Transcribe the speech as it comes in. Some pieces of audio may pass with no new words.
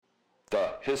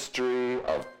The history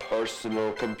of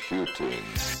personal computing.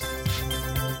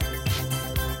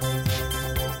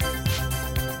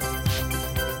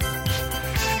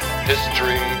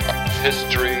 History of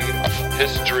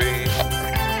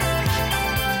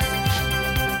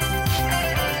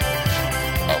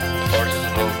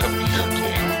personal computing.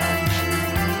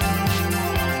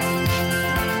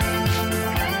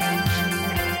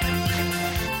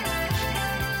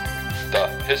 The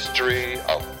history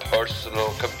of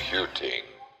personal computing.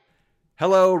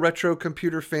 Hello, retro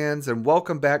computer fans, and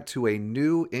welcome back to a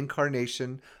new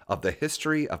incarnation of the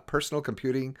History of Personal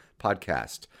Computing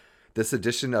podcast. This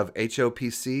edition of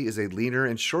HOPC is a leaner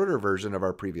and shorter version of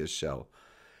our previous show.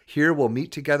 Here we'll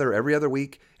meet together every other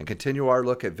week and continue our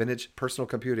look at vintage personal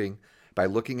computing by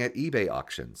looking at eBay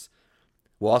auctions.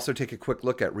 We'll also take a quick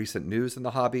look at recent news in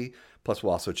the hobby, plus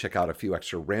we'll also check out a few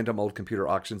extra random old computer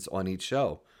auctions on each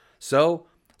show. So,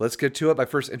 let's get to it by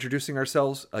first introducing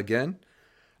ourselves again.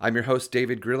 I'm your host,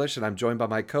 David Grealish, and I'm joined by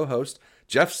my co-host,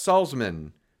 Jeff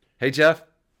Salzman. Hey, Jeff.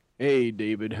 Hey,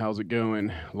 David. How's it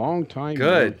going? Long time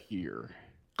Good. no here.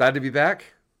 Glad to be back.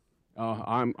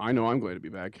 I know I'm glad to be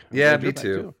back. Yeah, glad me you're back,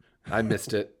 too. I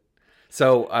missed it.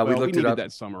 So we looked it needed up.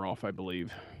 that summer off, I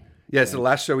believe. Yeah, so the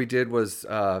last show we did was,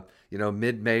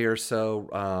 mid-May or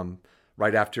so,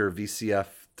 right after VCF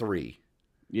 3.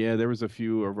 Yeah, there was a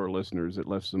few of our listeners that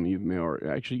left some email.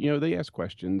 Actually, they asked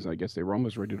questions. I guess they were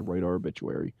almost ready to write our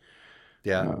obituary.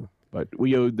 Yeah. But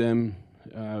we owed them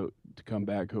to come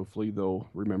back. Hopefully they'll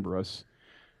remember us.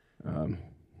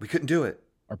 We couldn't do it.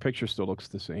 Our picture still looks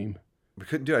the same. We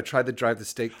couldn't do it. I tried to drive the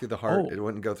stake through the heart. It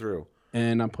wouldn't go through.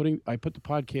 And I put the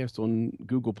podcast on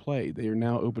Google Play. They are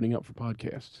now opening up for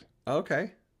podcasts.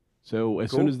 Okay. So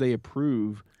as Cool. soon as they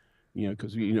approve,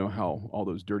 because you know how all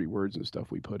those dirty words and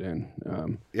stuff we put in.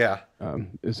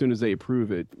 As soon as they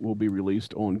approve it, will be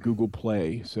released on Google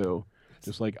Play. So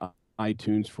just like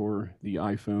iTunes for the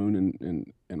iPhone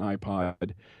and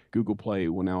iPod, Google Play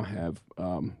will now have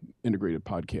integrated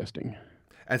podcasting.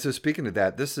 And so speaking of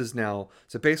that, this is now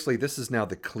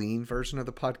the clean version of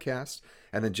the podcast.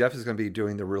 And then Jeff is going to be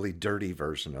doing the really dirty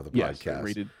version of the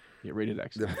podcast. Rated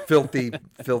X. The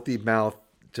filthy mouth,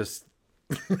 just...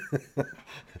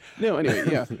 No, anyway,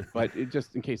 yeah. But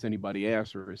just in case anybody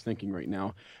asks or is thinking right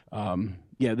now,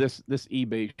 this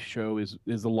eBay show is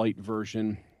the light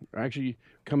version. Actually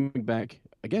coming back,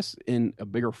 I guess, in a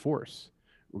bigger force.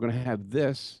 We're going to have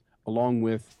this along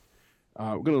with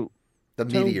we're going to the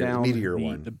meteor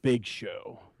one, the big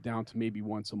show, down to maybe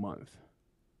once a month.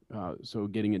 So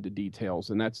getting into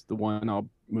details, and that's the one I'll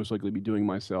most likely be doing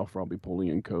myself, or I'll be pulling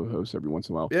in co-hosts every once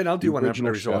in a while. Yeah, and I'll do one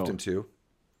every so show. often too.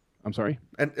 I'm sorry?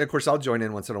 And of course, I'll join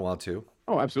in once in a while too.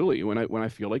 Oh, absolutely. When I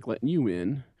feel like letting you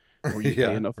in, or you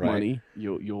pay enough money,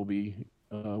 you'll be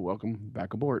welcome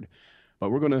back aboard.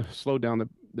 But we're going to slow down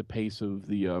the pace of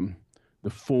the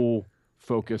full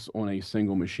focus on a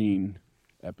single machine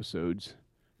episodes,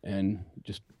 and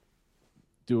just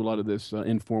do a lot of this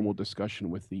informal discussion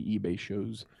with the eBay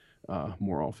shows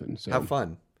more often. So have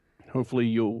fun.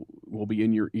 Hopefully, we'll be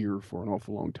in your ear for an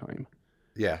awful long time.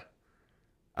 Yeah.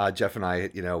 Jeff and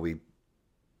I, we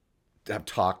have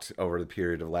talked over the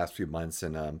period of the last few months,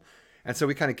 and so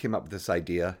we kind of came up with this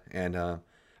idea, and I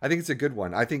think it's a good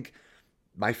one. I think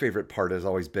my favorite part has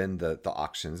always been the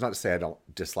auctions. Not to say I don't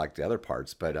dislike the other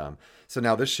parts, but so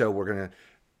now this show we're gonna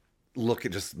look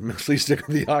at just mostly stick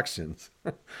with the auctions.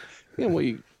 That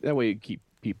way you keep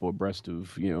people abreast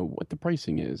of what the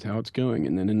pricing is, how it's going,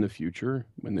 and then in the future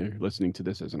when they're listening to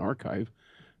this as an archive.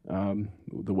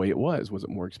 The way it was it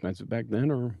more expensive back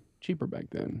then or cheaper back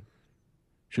then?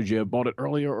 Should you have bought it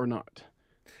earlier or not?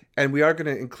 And we are going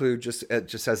to include just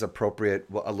as appropriate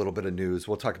a little bit of news.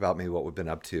 We'll talk about maybe what we've been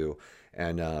up to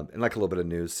and like a little bit of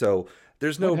news. So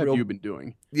there's no what have real. you been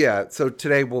doing? Yeah. So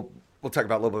today we'll talk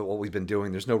about a little bit what we've been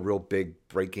doing. There's no real big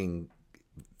breaking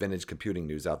vintage computing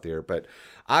news out there, but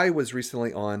I was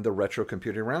recently on the Retro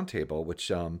Computing Roundtable,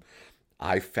 which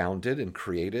I founded and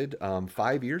created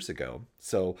 5 years ago.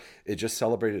 So it just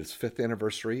celebrated its 5th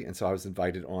anniversary. And so I was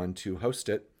invited on to host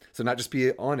it. So not just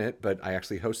be on it, but I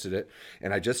actually hosted it.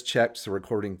 And I just checked. So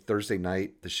recording Thursday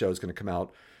night, the show is going to come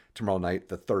out tomorrow night,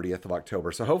 the 30th of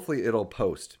October. So hopefully it'll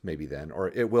post maybe then, or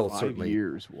it will 5 certainly. 5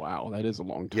 years. Wow. That is a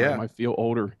long time. Yeah. I feel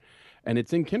older, and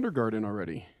it's in kindergarten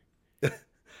already.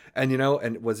 And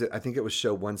I think it was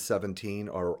show 117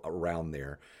 or around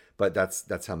there, but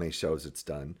that's how many shows it's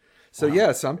done. So wow.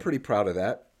 Yeah, so I'm pretty proud of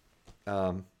that.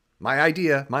 My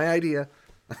idea.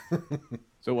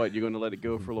 So what, you're going to let it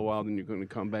go for a little while, then you're going to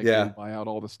come back and buy out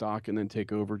all the stock and then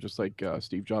take over just like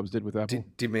Steve Jobs did with Apple?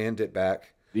 Demand it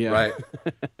back. Yeah. Right.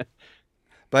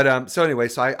 So anyway,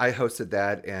 so I hosted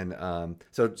that, and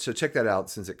so check that out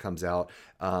since it comes out.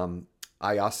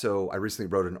 I recently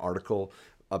wrote an article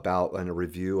about and a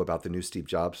review about the new Steve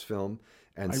Jobs film,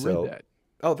 and I read so that.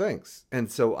 oh thanks,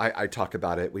 and so I talk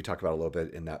about it. We talk about it a little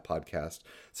bit in that podcast.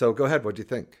 So go ahead. What do you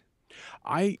think?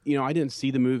 I didn't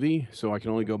see the movie, so I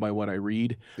can only go by what I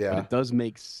read. But Yeah. it does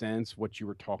make sense what you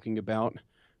were talking about,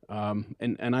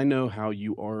 and I know how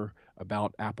you are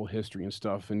about Apple history and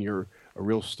stuff, and you're a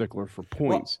real stickler for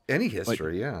Well, points. any But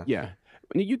history, yeah, yeah,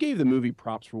 I mean, you gave the movie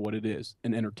props for what it is,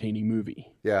 an entertaining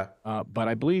movie. yeah, But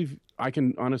I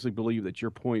can honestly believe that your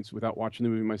points, without watching the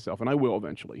movie myself, and I will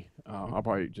eventually. I'll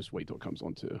probably just wait till it comes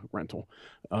on to rental.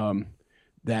 Um,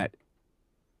 that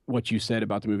what you said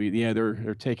about the movie, yeah,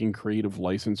 they're taking creative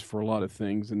license for a lot of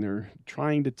things, and they're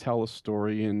trying to tell a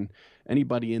story, and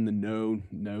anybody in the know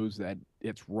knows that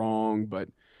it's wrong. But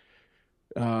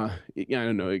yeah, I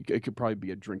don't know. It could probably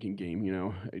be a drinking game,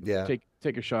 yeah,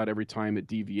 Take a shot every time it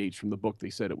deviates from the book they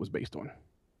said it was based on.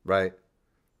 right.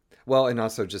 Well, and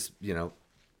also just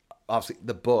obviously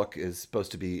the book is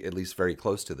supposed to be at least very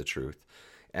close to the truth,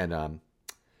 and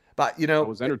but I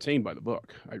was entertained by the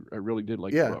book. I really did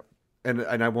like the yeah, book.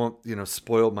 and I won't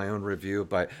spoil my own review,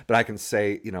 but I can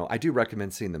say I do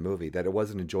recommend seeing the movie. That it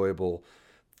was an enjoyable,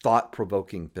 thought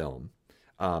provoking film.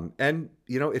 And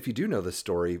if you do know the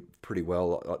story pretty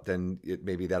well, then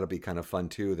maybe that'll be kind of fun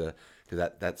too.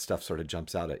 That stuff sort of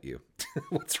jumps out at you.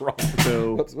 What's wrong?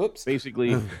 So Whoops.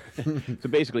 basically, so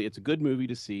basically, it's a good movie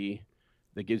to see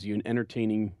that gives you an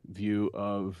entertaining view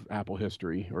of Apple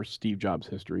history or Steve Jobs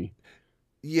history.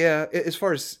 Yeah, as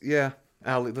far as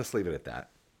let's leave it at that.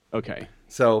 Okay.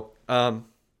 So, oh,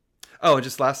 and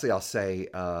just lastly, I'll say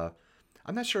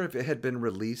I'm not sure if it had been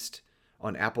released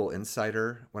on Apple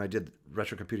Insider when I did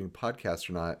Retro Computing podcast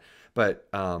or not, but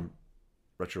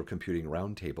Retro Computing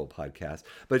Roundtable podcast.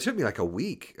 But it took me like a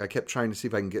week. I kept trying to see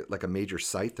if I can get like a major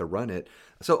site to run it.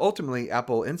 So ultimately,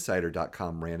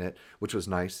 AppleInsider.com ran it, which was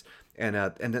nice.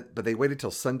 But they waited till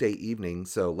Sunday evening,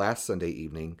 so last Sunday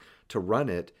evening, to run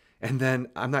it. And then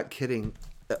I'm not kidding.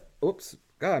 Oops,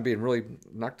 God, I'm being really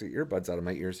knocked the earbuds out of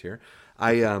my ears here.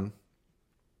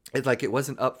 It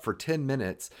wasn't up for 10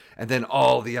 minutes, and then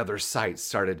all the other sites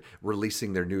started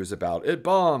releasing their news about it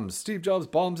bombs. Steve Jobs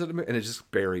bombs it, and it just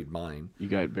buried mine. You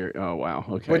got very. Oh wow.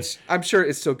 Okay. Which I'm sure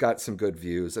it still got some good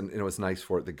views, and it was nice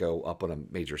for it to go up on a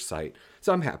major site.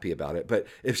 So I'm happy about it. But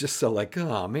it's just so like,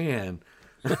 oh man,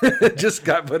 it just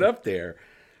got put up there.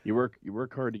 You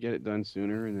work hard to get it done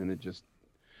sooner, and then it just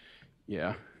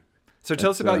yeah. So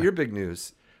tell us about your big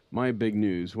news. My big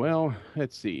news. Well,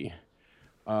 let's see.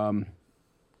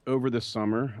 Over the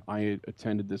summer, I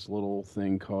attended this little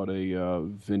thing called a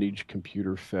Vintage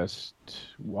Computer Fest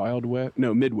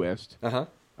Midwest. Uh-huh.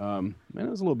 And it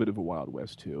was a little bit of a Wild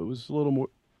West too. It was a little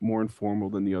more informal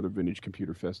than the other vintage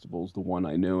computer festivals, the one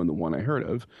I know and the one I heard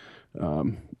of,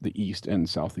 the East and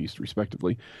Southeast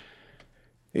respectively.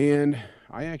 And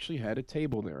I actually had a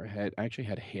table there. I actually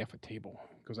had half a table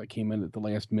because I came in at the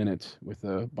last minute with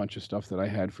a bunch of stuff that I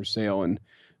had for sale, and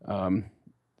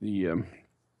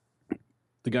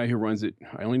the guy who runs it,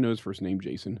 I only know his first name,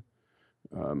 Jason,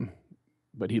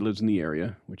 but he lives in the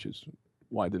area, which is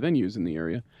why the venue is in the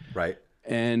area. Right.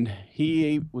 And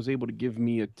he was able to give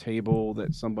me a table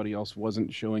that somebody else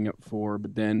wasn't showing up for,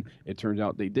 but then it turns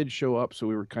out they did show up. So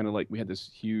we were kind of like, we had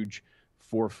this huge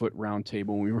 4-foot round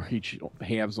table, and we were each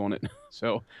halves on it.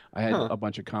 So I had a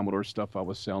bunch of Commodore stuff I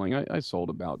was selling. I sold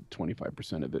about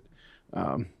 25% of it.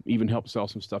 Even helped sell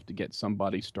some stuff to get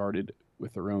somebody started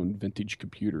with their own vintage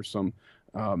computer. Some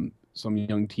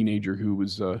young teenager who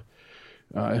was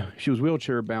she was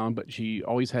wheelchair bound, but she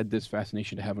always had this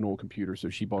fascination to have an old computer. So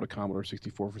she bought a Commodore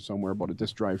 64 for somewhere, bought a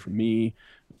disk drive for me,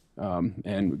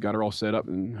 and got her all set up.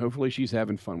 And hopefully she's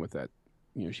having fun with that.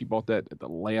 She bought that at the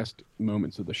last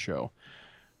moments of the show.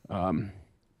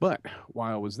 But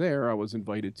while I was there, I was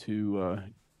invited to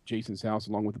Jason's house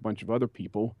along with a bunch of other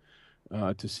people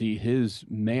to see his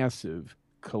massive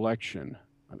collection.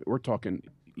 I mean, we're talking,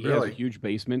 he has a huge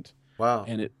basement. Wow.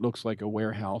 And it looks like a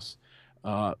warehouse.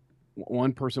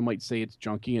 One person might say it's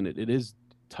junky, and it is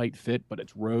tight fit, but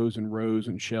it's rows and rows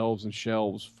and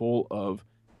shelves full of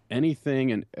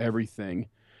anything and everything.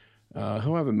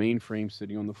 He'll have a mainframe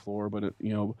sitting on the floor, but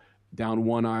down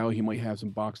one aisle he might have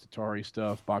some boxed Atari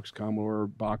stuff, boxed Commodore,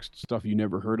 boxed stuff you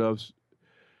never heard of.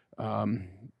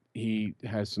 He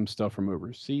has some stuff from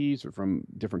overseas or from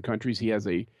different countries. He had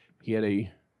a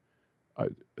I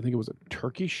think it was a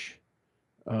Turkish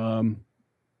Atari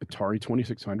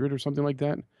 2600 or something like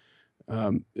that.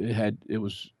 It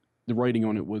was the writing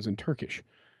on it was in Turkish,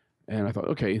 and I thought,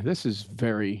 okay, this is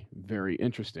very, very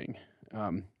interesting.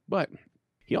 But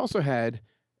he also had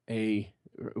a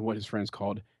what his friends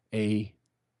called a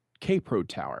K-Pro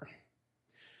tower.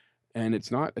 And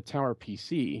it's not a tower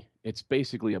PC. It's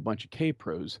basically a bunch of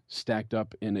K-Pros stacked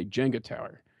up in a Jenga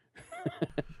tower.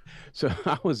 So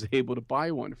I was able to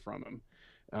buy one from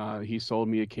him. He sold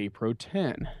me a K-Pro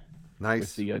 10.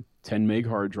 Nice. With the 10 meg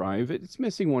hard drive. It's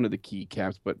missing one of the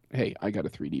keycaps, but hey, I got a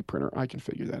 3D printer. I can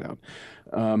figure that out.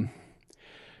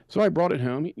 So I brought it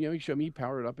home. He showed me, he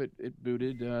powered it up. It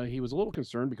booted. He was a little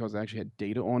concerned because I actually had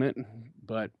data on it,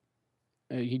 but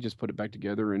he just put it back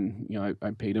together, and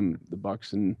I paid him the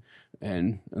bucks, and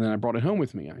then I brought it home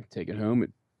with me. I take it home.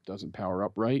 It doesn't power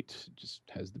up right. It just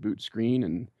has the boot screen,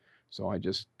 and so I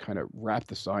just kind of wrapped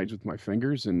the sides with my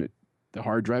fingers, and the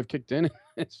hard drive kicked in and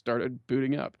it started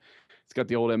booting up. It's got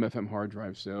the old MFM hard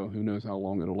drive, so who knows how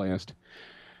long it'll last.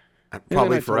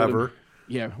 Probably forever.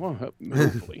 Yeah, well,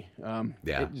 hopefully.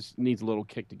 Yeah. It just needs a little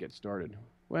kick to get started.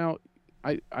 Well,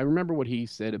 I remember what he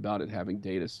said about it having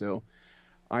data, so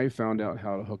I found out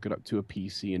how to hook it up to a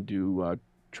PC and do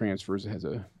transfers. It has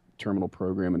a terminal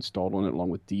program installed on it, along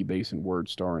with DBase and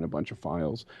WordStar and a bunch of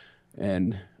files.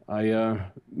 And I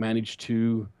managed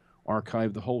to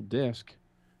archive the whole disk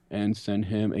and send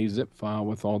him a zip file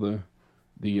with all the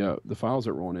files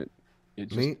that were on it.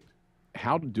 Neat.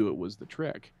 How to do it was the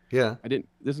trick. Yeah.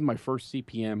 This is my first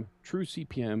true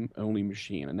CPM only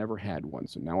machine. I never had one,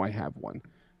 so now I have one.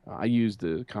 I used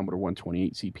the Commodore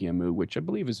 128 CPMU, which I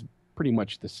believe is pretty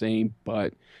much the same,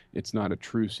 but it's not a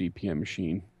true CPM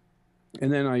machine.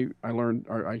 And then I learned,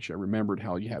 or actually I remembered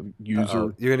how you have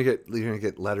user. You're gonna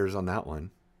get letters on that one.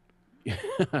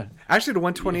 Actually, the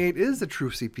 128 is a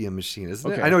true CPM machine, isn't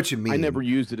it? I know what you mean. I never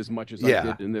used it as much as I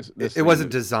did in this. It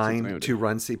wasn't designed to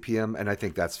run CPM, and I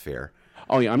think that's fair.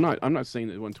 Oh yeah, I'm not saying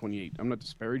that 128. I'm not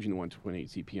disparaging the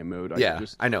 128 CPM mode.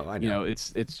 I know.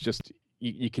 It's just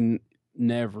you can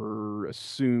never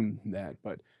assume that,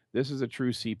 but this is a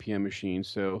true CPM machine.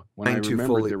 So when I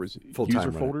remember there was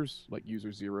user folders like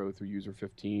user 0 through user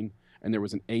 15, and there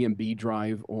was an A and B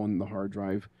drive on the hard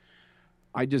drive.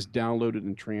 I just downloaded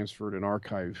and transferred an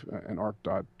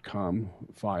arc.com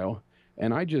file,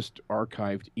 and I just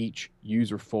archived each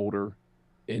user folder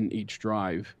in each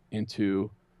drive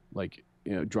into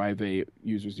drive A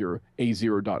user 0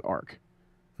 a0.arc.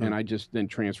 And I just then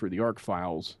transferred the arc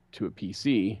files to a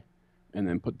PC and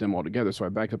then put them all together. So I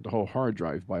backed up the whole hard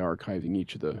drive by archiving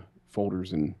each of the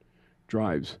folders and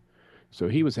drives. So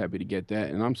he was happy to get that,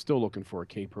 and I'm still looking for a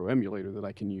K-Pro emulator that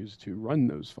I can use to run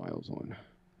those files on.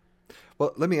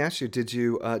 Well, let me ask you, do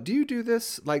you do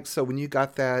this? So when you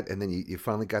got that and then you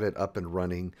finally got it up and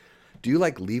running, do you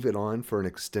leave it on for an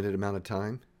extended amount of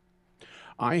time?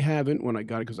 I haven't when I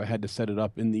got it because I had to set it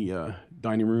up in the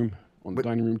dining room, on the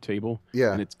dining room table.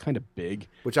 Yeah. And it's kind of big.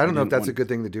 Which I don't know if that's a good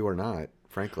thing to do or not,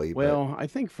 frankly. Well, I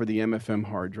think for the MFM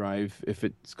hard drive, if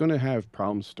it's going to have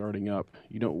problems starting up,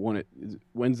 you don't want it.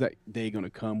 When's that day going to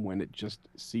come when it just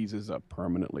seizes up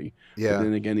permanently? Yeah. But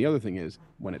then again, the other thing is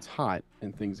when it's hot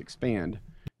and things expand,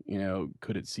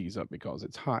 could it seize up because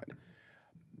it's hot?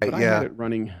 But I had it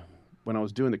running when I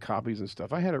was doing the copies and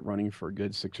stuff. I had it running for a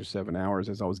good 6 or 7 hours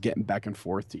as I was getting back and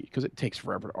forth because it takes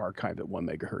forever to archive at 1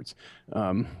 megahertz.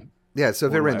 Yeah, so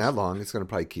if it ran that long, it's going to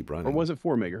probably keep running. Or was it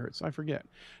 4 megahertz? I forget.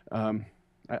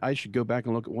 I should go back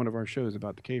and look at one of our shows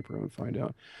about the K-Pro and find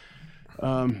out.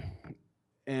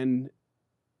 And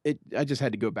I just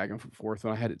had to go back and forth,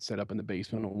 and I had it set up in the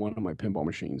basement on one of my pinball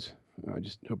machines. I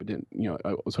just hope it didn't,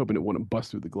 I was hoping it wouldn't bust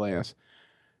through the glass.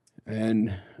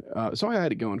 And so I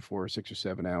had it going for 6 or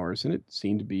 7 hours, and it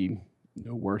seemed to be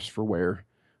no worse for wear.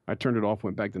 I turned it off,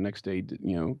 went back the next day,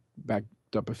 backed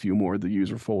up a few more of the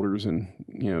user folders, and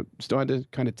still had to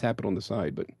kind of tap it on the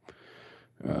side.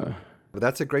 But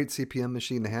that's a great CPM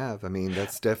machine to have. I mean,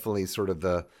 that's definitely sort of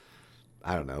the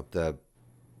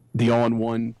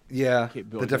all-in-one. Yeah,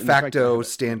 the de facto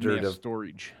standard of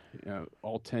storage.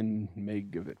 All 10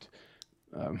 meg of it.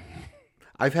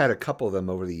 I've had a couple of them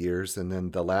over the years, and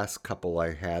then the last couple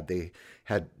I had, they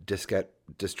had disk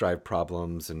drive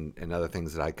problems and other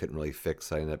things that I couldn't really fix.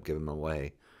 So I ended up giving them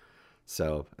away.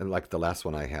 So, and the last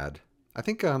one I had, I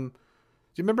think, do you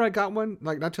remember I got one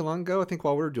not too long ago? I think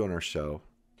while we were doing the show.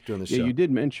 Yeah, you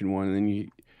did mention one,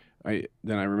 and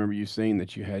then I remember you saying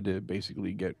that you had to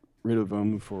basically get rid of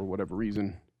them for whatever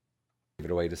reason. Give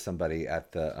it away to somebody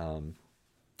at the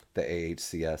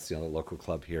AHCS, the local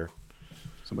club here.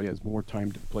 Somebody has more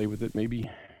time to play with it, maybe.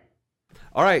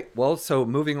 All right. Well, so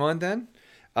moving on then.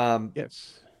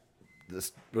 Yes.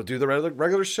 We'll do the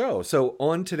regular show. So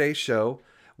on today's show,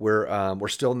 we're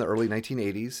still in the early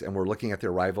 1980s, and we're looking at the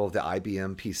arrival of the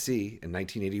IBM PC in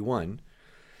 1981.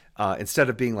 Instead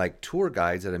of being like tour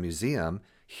guides at a museum,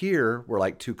 here we're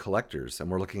like two collectors, and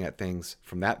we're looking at things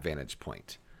from that vantage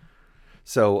point.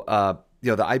 So,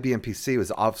 the IBM PC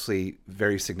was obviously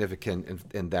very significant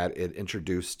in that it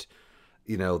introduced,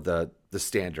 the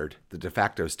standard, the de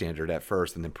facto standard at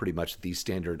first, and then pretty much the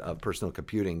standard of personal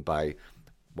computing by,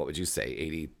 what would you say,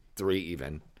 83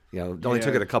 even. It only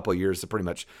took it a couple of years to pretty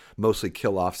much mostly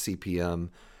kill off CPM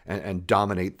and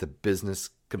dominate the business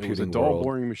computing world. It was a dull,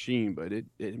 boring machine, but it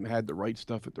had the right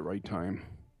stuff at the right time.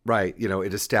 Right.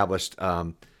 It established,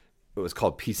 it was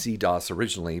called PC DOS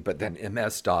originally, but then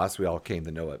MS DOS, we all came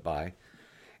to know it by.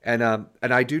 And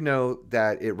I do know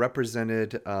that it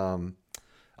represented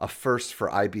a first for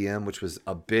IBM, which was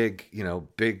a big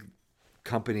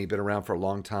company, been around for a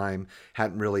long time,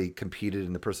 hadn't really competed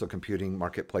in the personal computing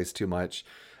marketplace too much.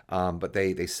 But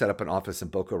they set up an office in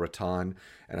Boca Raton,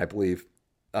 and I believe,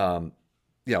 it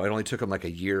only took them like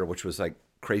a year, which was like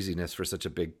craziness for such a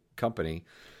big company.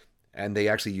 And they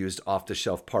actually used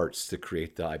off-the-shelf parts to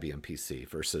create the IBM PC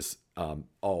versus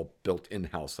all built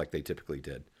in-house like they typically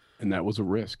did. And that was a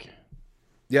risk.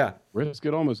 Yeah. Risk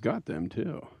it almost got them,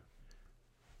 too.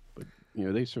 But,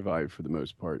 they survived for the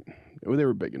most part. They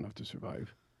were big enough to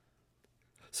survive.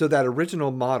 So that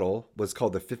original model was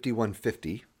called the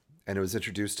 5150, and it was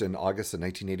introduced in August of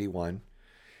 1981.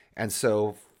 And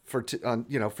so for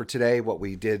today, what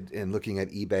we did in looking at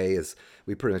eBay is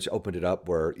we pretty much opened it up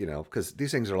where, because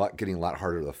these things are getting a lot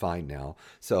harder to find now.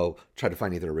 So try to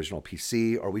find either original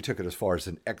PC, or we took it as far as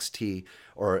an XT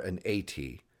or an AT,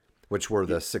 which were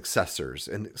the successors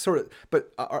and sort of,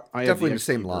 but are definitely the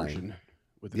same line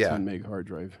with the 10 meg hard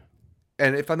drive.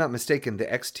 And if I'm not mistaken, the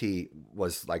XT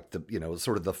was like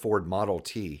sort of the Ford Model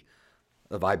T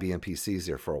of IBM PCs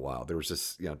there for a while. There was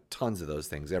just, tons of those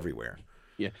things everywhere.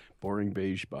 Yeah, boring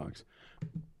beige box.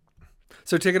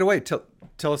 So take it away. Tell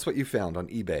us what you found on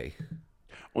eBay.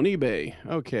 On eBay,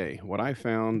 okay. What I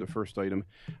found, the first item,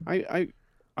 I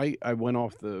went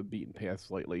off the beaten path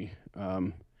slightly.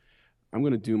 I'm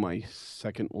going to do my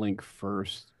second link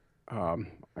first.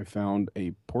 I found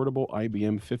a portable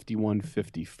IBM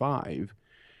 5155,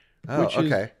 which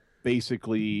is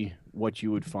basically what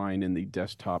you would find in the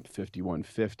desktop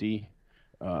 5150.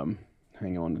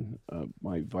 Hang on,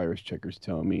 my virus checker's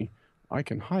telling me I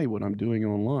can hide what I'm doing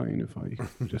online if I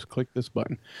just click this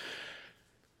button.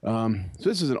 So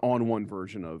this is an all-in-one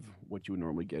version of what you would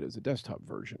normally get as a desktop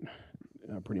version.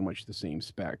 Pretty much the same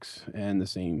specs and the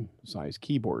same size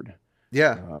keyboard.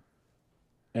 Yeah.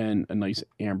 And a nice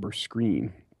amber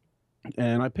screen.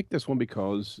 And I picked this one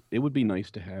because it would be nice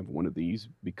to have one of these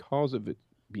because of it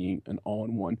being an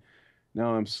all-in-one.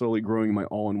 Now I'm slowly growing my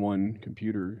all-in-one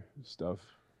computer stuff.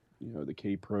 The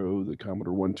K Pro, the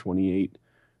Commodore 128.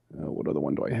 What other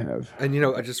one do I have? And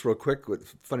just real quick,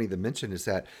 what's funny to mention is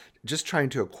that just trying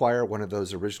to acquire one of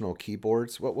those original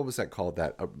keyboards. What was that called?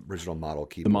 That original model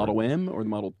keyboard? The Model M or the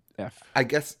Model F? I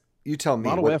guess you tell me.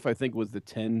 Model F, I think, was the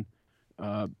 10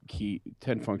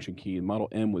 function key. The Model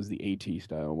M was the AT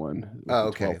style one. Oh,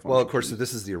 okay. Well, of course, so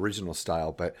this is the original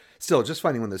style, but still, just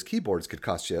finding one of those keyboards could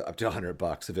cost you up to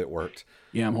 $100 if it worked.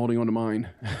 Yeah, I'm holding on to mine.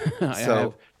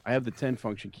 I have the 10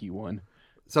 function key one.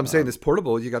 So I'm saying this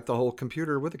portable, you got the whole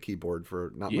computer with a keyboard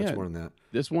for not much more than that.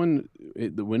 This one,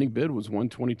 the winning bid was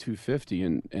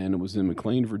 $122.50, and it was in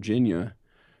McLean, Virginia.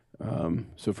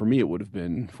 So for me, it would have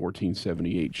been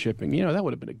 $14.78 shipping. That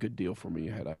would have been a good deal for me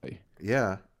had I.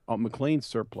 Yeah. McLean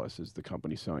Surplus is the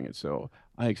company selling it, so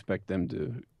I expect them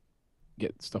to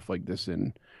get stuff like this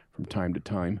in from time to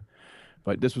time.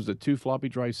 But this was a 2 floppy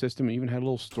drive system. It even had a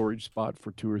little storage spot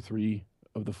for 2 or 3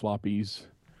 of the floppies.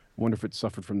 I wonder if it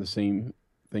suffered from the same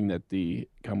thing that the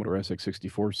Commodore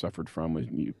SX64 suffered from.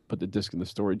 When you put the disk in the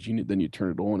storage unit, then you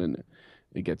turn it on, and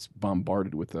it gets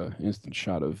bombarded with an instant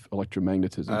shot of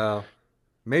electromagnetism.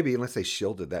 Maybe, unless they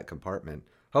shielded that compartment.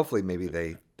 Hopefully, maybe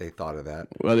they thought of that.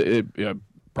 Well, it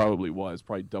probably was.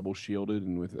 Probably double shielded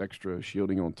and with extra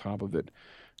shielding on top of it.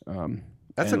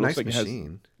 That's a nice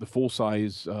machine. The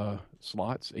full-size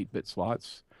slots, 8-bit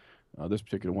slots. This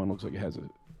particular one looks like it has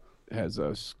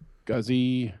a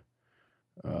SCSI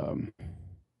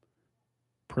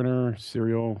printer,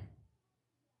 serial.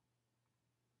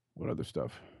 What other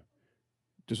stuff?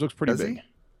 Just looks pretty big.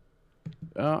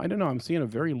 I don't know. I'm seeing a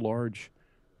very large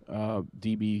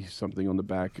DB something on the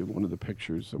back of one of the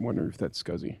pictures. I'm wondering if that's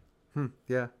SCSI.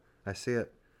 Yeah, I see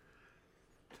it.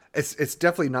 It's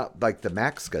definitely not like the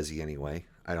Mac SCSI anyway.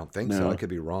 I don't think so. I could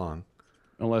be wrong.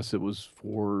 Unless it was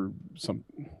for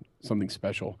something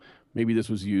special. Maybe this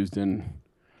was used in,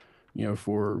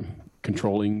 for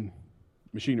controlling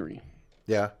machinery.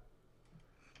 Yeah.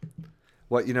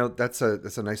 Well, that's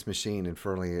a nice machine, and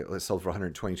for only it sold for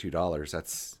 $122.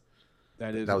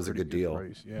 That was a good deal.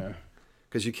 Price, yeah.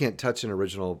 Because you can't touch an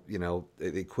original, the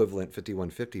equivalent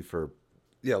 5150 for,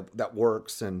 that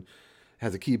works and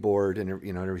has a keyboard and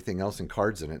and everything else and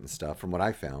cards in it and stuff. From what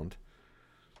I found.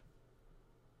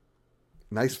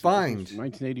 Nice find.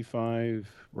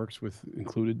 1985, works with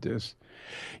included disc.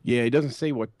 Yeah, it doesn't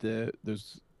say what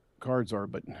those cards are,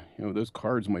 but those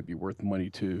cards might be worth money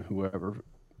to whoever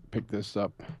picked this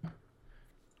up.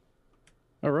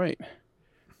 All right,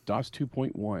 DOS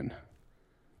 2.1.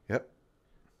 Yep,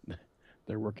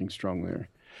 they're working strong there.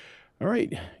 All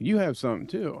right, you have something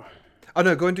too. Oh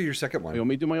no, go into your second one. You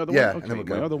want me to do my other one? Okay, and then we'll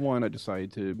go. My other one, I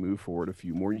decided to move forward a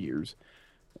few more years,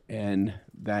 and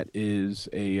that is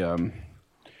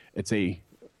it's a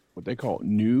what they call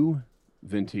new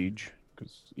vintage,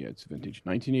 because it's vintage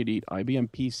 1988 IBM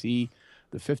PC,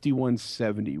 the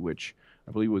 5170, which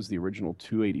I believe was the original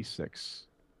 286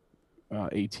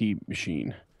 AT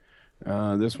machine.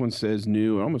 This one says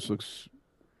new. It almost looks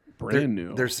brand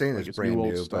new. They're saying it's brand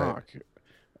new, old stock.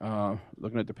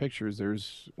 Looking at the pictures,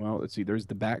 there's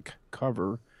the back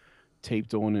cover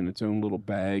taped on in its own little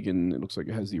bag, and it looks like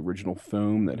it has the original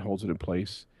foam that holds it in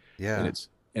place. Yeah,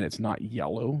 and it's not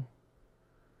yellow.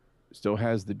 Still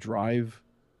has the drive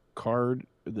card,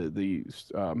 the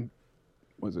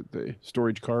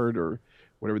storage card or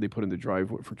whatever they put in the drive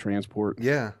for transport.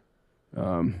 Yeah.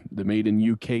 The made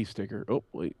in UK sticker. Oh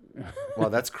wait. Wow,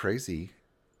 that's crazy.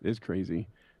 It is crazy.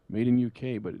 Made in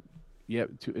UK, but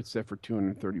it's set for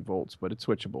 230 volts, but it's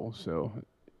switchable. So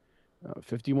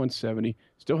 5170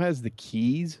 still has the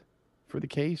keys for the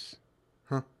case.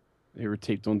 Huh. They were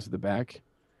taped onto the back.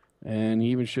 And he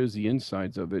even shows the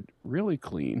insides of it. Really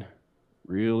clean.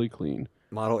 Really clean.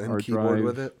 Model M Hard keyboard drive,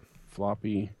 with it.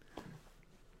 Floppy.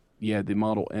 Yeah, the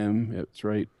Model M. That's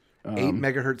right. 8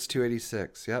 megahertz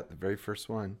 286. Yeah, the very first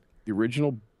one. The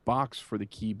original box for the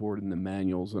keyboard and the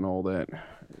manuals and all that.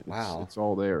 Wow. It's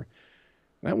all there.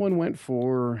 That one went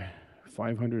for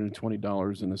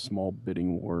 $520 in a small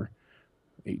bidding war.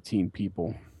 18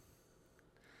 people.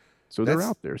 So they're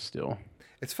out there still.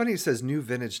 It's funny it says new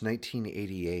vintage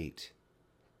 1988,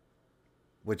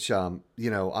 which,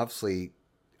 obviously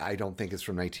I don't think it's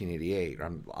from 1988.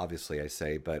 Obviously I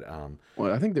say, but...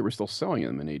 well, I think they were still selling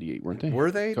them in 88, weren't they?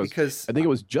 Were they? Because I think it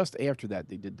was just after that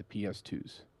they did the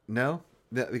PS2s. No,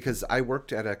 because I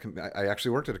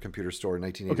actually worked at a computer store in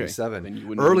 1987, okay.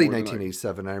 Early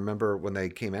 1987. I remember when they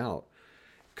came out,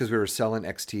 because we were selling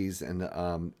XTs and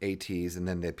ATs, and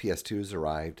then the PS2s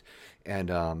arrived,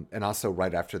 and also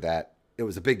right after that, it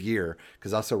was a big year,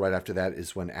 because also right after that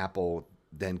is when Apple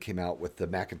then came out with the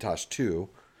Macintosh 2,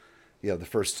 the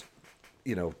first,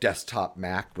 desktop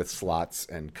Mac with slots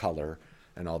and color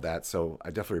and all that. So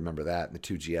I definitely remember that. And the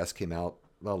 2GS came out,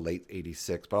 late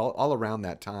 86, but all around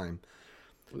that time.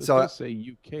 Well, so I say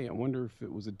UK. I wonder if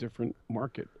it was a different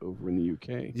market over in the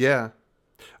UK. Yeah.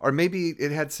 Or maybe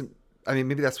it had some,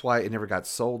 maybe that's why it never got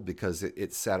sold, because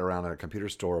it sat around at a computer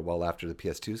store well after the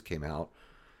PS2s came out.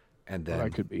 And then,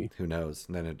 that could be. Who knows?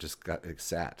 And then it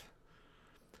sat.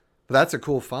 But that's a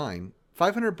cool find.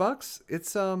 $500.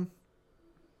 It's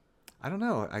I don't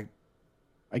know.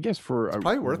 I guess for a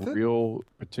real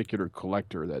particular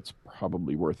collector, that's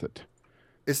probably worth it.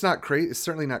 It's not crazy. It's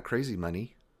certainly not crazy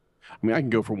money. I mean, I can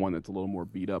go for one that's a little more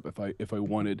beat up if I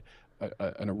wanted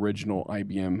an original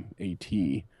IBM AT.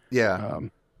 Yeah.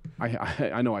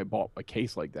 I know I bought a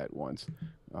case like that once.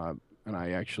 And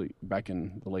I actually, back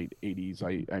in the late 80s,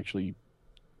 I actually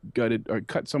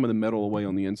cut some of the metal away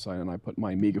on the inside, and I put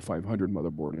my Amiga 500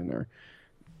 motherboard in there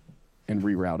and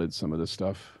rerouted some of the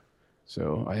stuff.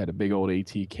 So I had a big old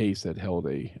AT case that held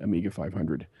a Amiga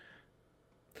 500.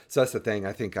 So that's the thing.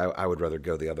 I think I would rather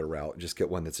go the other route. Just get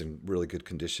one that's in really good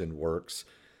condition, works,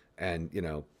 and,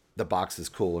 the box is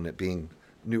cool and it being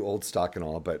new old stock and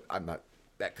all, but I'm not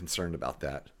that concerned about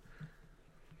that.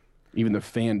 Even the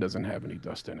fan doesn't have any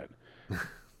dust in it.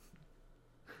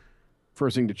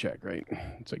 First thing to check, right?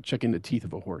 It's like checking the teeth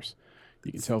of a horse.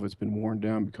 You can tell if it's been worn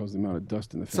down because of the amount of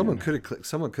dust in the fan.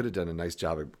 Someone could have done a nice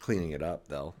job of cleaning it up,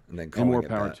 though, and then calling it more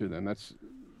power to them. That's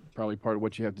probably part of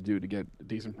what you have to do to get a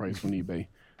decent price on eBay.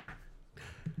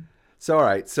 So all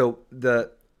right, so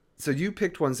you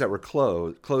picked ones that were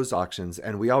closed auctions,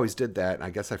 and we always did that, and I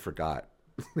guess I forgot.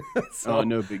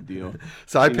 No big deal.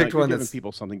 So I picked one that's giving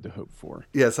people something to hope for.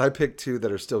 Yes, I picked two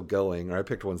that are still going, or I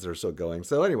picked ones that are still going.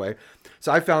 So anyway,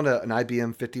 I found an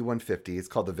IBM 5150. It's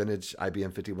called the vintage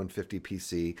IBM 5150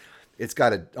 PC. It's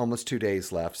got almost 2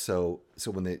 days left, so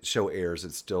when the show airs,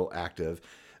 it's still active.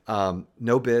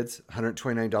 No bids,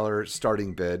 $129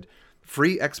 starting bid,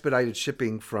 free expedited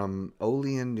shipping from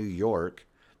Olean, New York.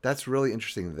 That's really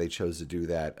interesting that they chose to do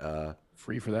that.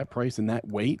 Free for that price and that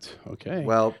weight? Okay.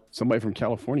 Well, somebody from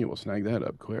California will snag that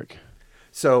up quick.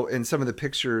 So in some of the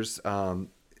pictures,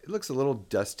 it looks a little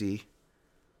dusty.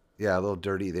 Yeah, a little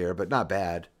dirty there, but not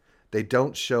bad. They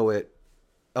don't show it.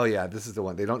 Oh yeah, this is the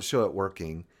one. They don't show it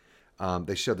working.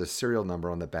 They show the serial number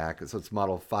on the back. So it's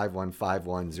model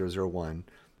 5151001.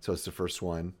 So it's the first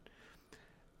one.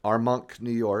 Armonk,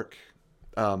 New York.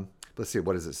 Let's see,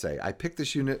 what does it say? I picked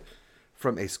this unit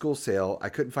from a school sale. I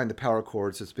couldn't find the power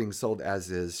cord, so it's being sold as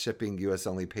is. Shipping US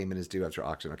only. Payment is due after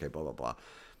auction. Okay, blah, blah, blah.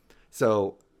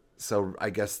 So I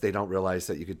guess they don't realize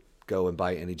that you could go and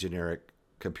buy any generic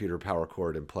computer power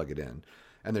cord and plug it in.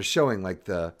 And they're showing like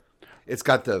it's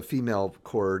got the female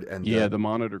cord and the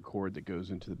monitor cord that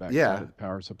goes into the back side of the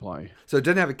power supply. So it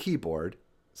doesn't have a keyboard.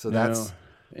 So that's...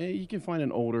 You can find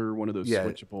an older one of those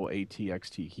switchable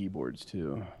ATXT keyboards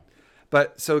too.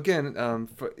 But so again,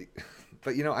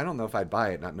 but you know, I don't know if I'd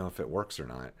buy it, not know if it works or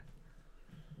not.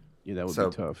 Yeah, that would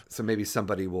be tough. So maybe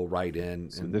somebody will write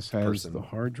in. So this has the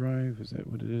hard drive. Is that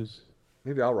what it is?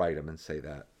 Maybe I'll write them and say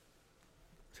that.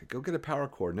 Say, go get a power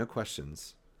cord, no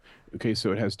questions. Okay,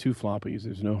 so it has 2 floppies.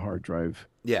 There's no hard drive.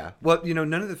 Yeah. Well, you know,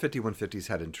 none of the 5150s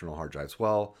had internal hard drives.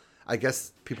 Well, I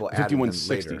guess people added them later.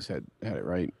 5160s had it,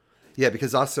 right? Yeah,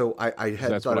 because also I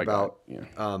had thought about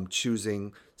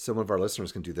choosing, some of our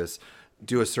listeners can do this,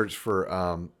 do a search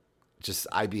for just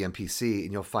IBM PC,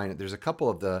 and you'll find there's a couple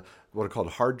of what are called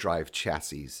hard drive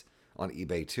chassis on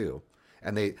eBay too.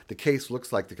 And the case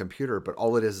looks like the computer, but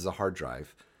all it is a hard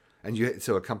drive. And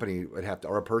so a company would have to,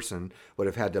 or a person would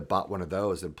have had to bought one of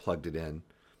those and plugged it in.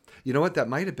 You know what? That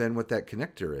might have been what that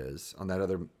connector is on that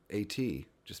other AT.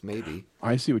 Just maybe.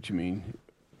 I see what you mean.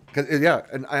 Yeah,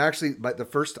 and I actually, the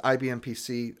first IBM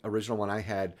PC original one I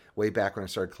had way back when I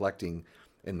started collecting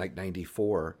in like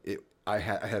 '94, I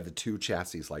had the 2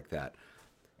 chassis like that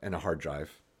and a hard drive.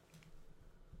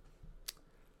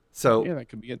 So yeah, that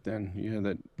could be it then. Yeah,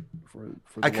 that for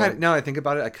now I think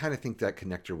about it, I kind of think that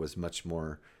connector was much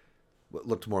more,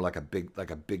 looked more like a big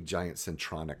giant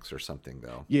Centronics or something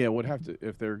though. Yeah, would have to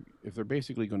if they're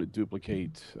basically going to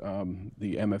duplicate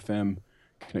the MFM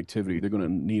connectivity, they're going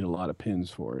to need a lot of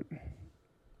pins for it.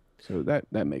 So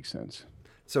that makes sense.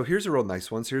 So here's a real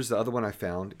nice one. So here's the other one I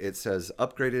found. It says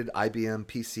upgraded IBM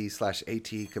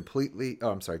PC/AT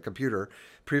computer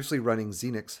previously running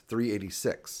Xenix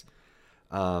 386.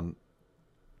 Let's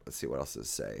see what else does it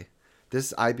say.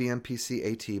 This IBM PC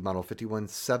AT model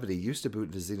 5170 used to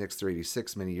boot into Xenix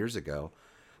 386 many years ago.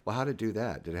 Well, how did it do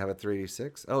that? Did it have a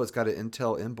 386? Oh, it's got an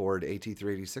Intel inboard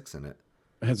AT386 in it.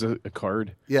 It has a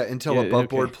card. Yeah, Intel above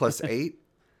board plus 8.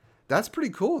 That's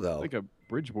pretty cool, though. Like a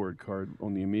bridgeboard card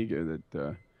on the Amiga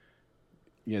that,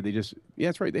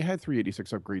 that's right. They had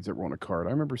 386 upgrades that were on a card. I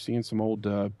remember seeing some old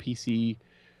PC,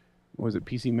 what was it,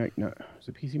 PC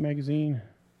Magazine?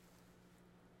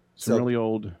 Some really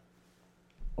old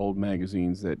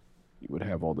magazines that would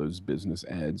have all those business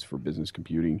ads for business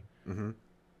computing.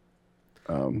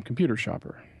 Mm-hmm. Computer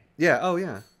Shopper. Yeah, oh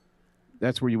yeah.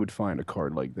 That's where you would find a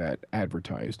card like that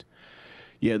advertised.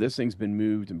 Yeah, this thing's been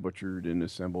moved and butchered and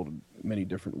assembled many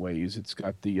different ways. It's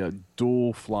got the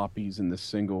dual floppies in the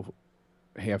single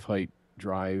half-height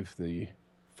drive, the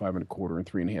 5 1/4 and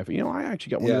 3 1/2. You know, I actually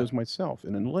got one of those myself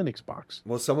in a Linux box.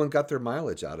 Well, someone got their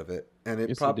mileage out of it, and it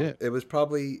was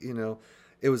probably, you know,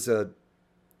 it wasn't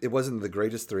the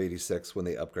greatest 386 when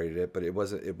they upgraded it, but it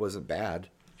wasn't bad.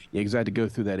 Yeah, because I had to go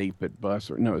through that 8-bit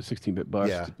bus, or no, 16-bit bus.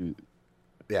 Yeah. To do,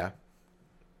 yeah.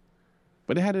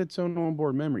 But it had its own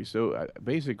onboard memory. So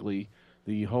basically,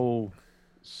 the whole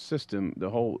system, the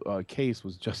whole case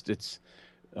was just its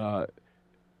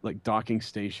like docking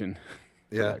station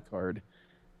for that card.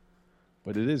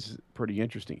 But it is pretty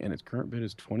interesting, and its current bid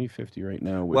is $20.50 right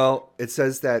now. Well, it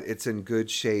says that it's in good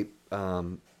shape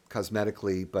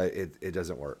cosmetically, but it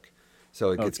doesn't work.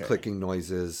 So it gets clicking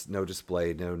noises, no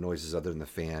display, no noises other than the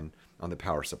fan on the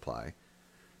power supply.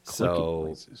 Clicking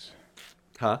noises.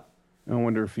 Huh? I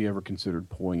wonder if he ever considered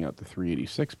pulling out the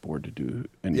 386 board to do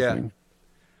anything. Yeah.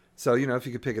 So, you know, if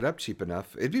you could pick it up cheap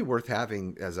enough, it'd be worth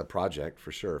having as a project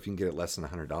for sure, if you can get it less than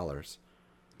 $100.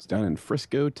 It's down in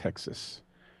Frisco, Texas.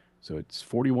 So it's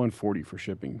 $41.40 for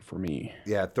shipping for me.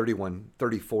 Yeah,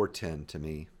 $34.10 to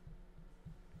me.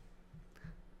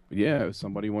 But yeah, if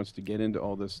somebody wants to get into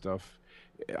all this stuff,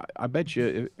 I bet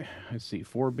you, let's see,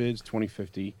 4 bids,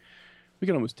 $20.50. We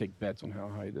can almost take bets on how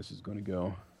high this is going to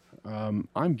go.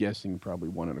 I'm guessing probably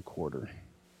 1 1/4.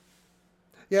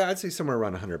 Yeah, I'd say somewhere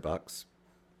around $100.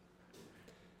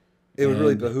 It would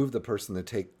really behoove the person to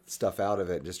take stuff out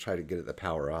of it and just try to get it to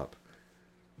power up.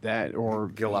 That, or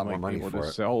get a lot more money for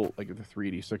it. Sell, like if the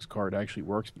 386 card actually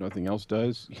works but nothing else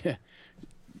does. Yeah,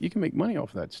 you can make money off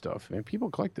of that stuff. And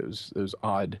people collect those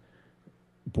odd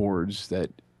boards that,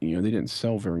 you know, they didn't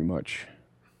sell very much.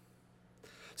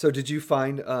 So did you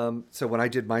find? So when I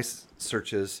did my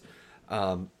searches,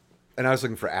 and And I was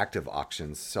looking for active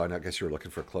auctions, so I guess you were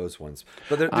looking for closed ones.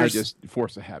 But there's I just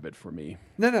force a habit for me.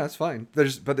 no, it's fine.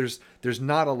 There's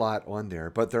not a lot on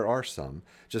there, but there are some.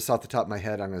 Just off the top of my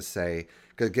head, I'm going to say,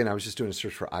 because again, I was just doing a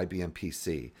search for IBM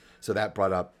PC, so that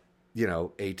brought up,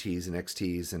 ATs and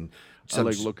XTs and some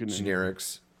like looking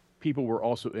generics. People were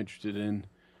also interested in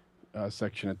a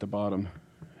section at the bottom.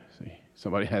 See,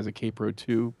 somebody has a K-Pro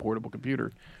 2 portable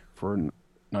computer for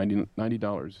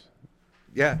 $90.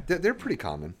 Yeah, they're pretty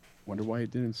common. Wonder why it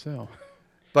didn't sell.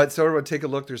 But so everyone take a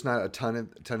look. There's not a ton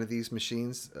of these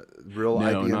machines, real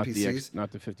IBM PCs.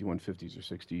 Not the 5150s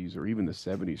or 60s or even the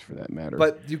 70s for that matter.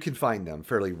 But you can find them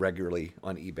fairly regularly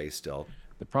on eBay still.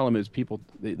 The problem is people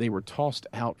they were tossed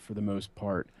out for the most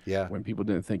part. Yeah. When people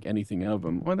didn't think anything of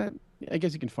them. Well, that I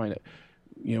guess you can find it.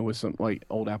 With some like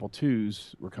old Apple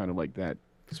IIs were kind of like that,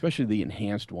 especially the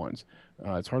enhanced ones.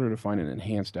 It's harder to find an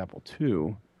enhanced Apple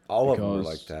II. All of them were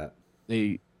like that.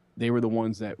 They were the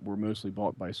ones that were mostly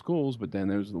bought by schools, but then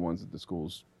those are the ones that the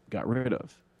schools got rid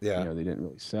of. Yeah. They didn't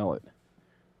really sell it.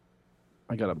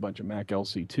 I got a bunch of Mac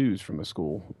LC2s from a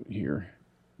school here.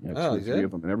 Two or three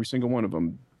of them, and every single one of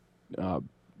them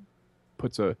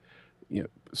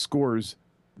scores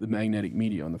the magnetic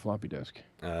media on the floppy disk.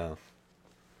 Oh.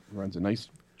 Runs a nice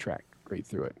track right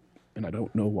through it, and I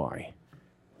don't know why.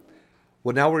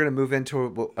 Well, now we're going to move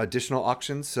into additional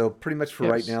auctions. So pretty much for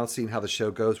right now, seeing how the show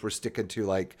goes, we're sticking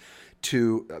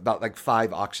to about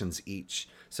 5 auctions each.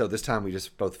 So this time we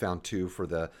just both found 2 for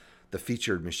the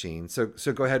featured machine. So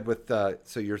go ahead with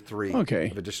your 3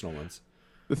 of additional ones.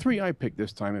 The 3 I picked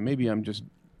this time, and maybe I'm just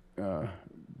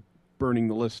burning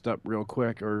the list up real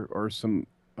quick, or some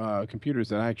computers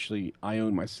that I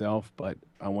own myself, but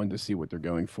I wanted to see what they're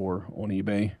going for on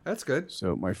eBay. That's good.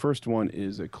 So my first one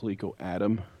is a Coleco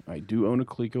Atom. I do own a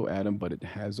Coleco Atom, but it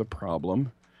has a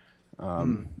problem.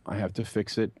 I have to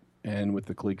fix it, and with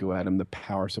the Coleco Atom, the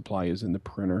power supply is in the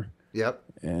printer. Yep.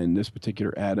 And this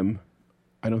particular Atom,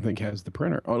 I don't think has the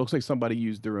printer. Oh, it looks like somebody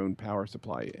used their own power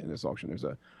supply in this auction. There's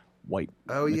a white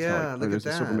look at that. There's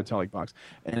a silver metallic box,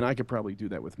 and I could probably do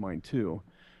that with mine too.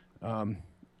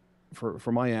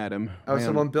 For my Atom,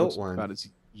 someone built one. About as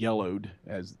yellowed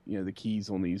as the keys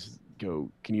on these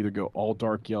can either go all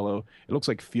dark yellow. It looks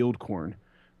like field corn,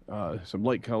 some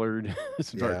light colored,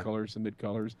 some dark colors, some mid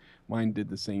colors. Mine did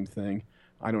the same thing.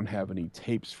 I don't have any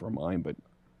tapes for mine, but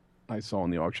I saw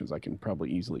in the auctions I can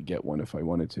probably easily get one if I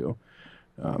wanted to.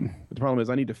 But the problem is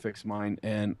I need to fix mine,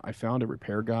 and I found a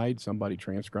repair guide somebody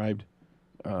transcribed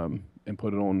and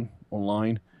put it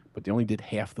online, but they only did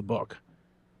half the book.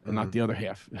 And not the other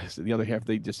half. So the other half,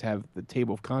 they just have the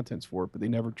table of contents for it, but they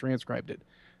never transcribed it.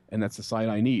 And that's the side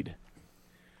I need.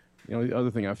 The other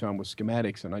thing I found was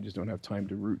schematics, and I just don't have time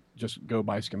to just go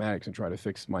buy schematics and try to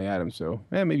fix my Atom. So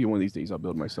maybe one of these days I'll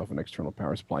build myself an external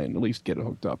power supply and at least get it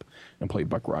hooked up and play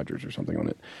Buck Rogers or something on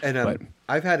it. And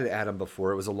I've had an Atom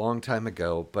before. It was a long time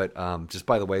ago, but just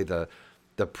by the way, the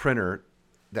printer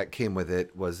that came with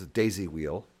it was a daisy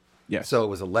wheel. Yes. So it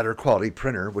was a letter quality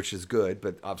printer, which is good,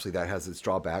 but obviously that has its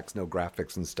drawbacks, no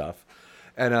graphics and stuff.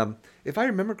 And if I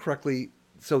remember correctly,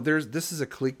 so this is a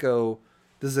Coleco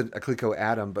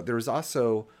Atom, but there was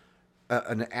also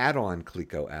an add-on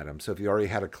Coleco Atom. So if you already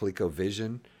had a Coleco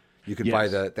Vision, you could buy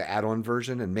the add-on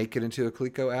version and make it into a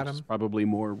Coleco Atom. It's probably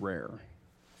more rare.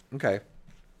 Okay.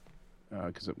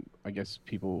 Because I guess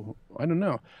people, I don't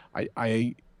know.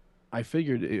 I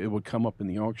figured it would come up in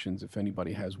the auctions if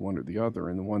anybody has one or the other,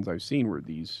 and the ones I've seen were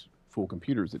these full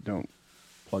computers that don't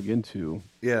plug into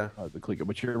the Coleco.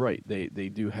 But you're right; they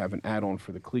do have an add-on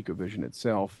for the Coleco Vision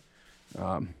itself.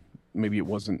 Maybe it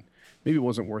wasn't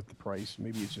worth the price.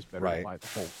 Maybe it's just better to buy the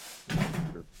whole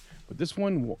computer. But this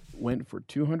one went for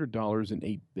 $200 in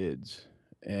 8 bids,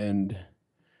 and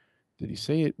did he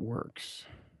say it works?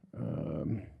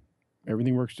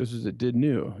 Everything works just as it did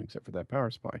new, except for that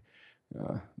power supply.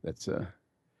 That's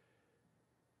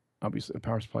obviously a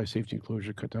power supply safety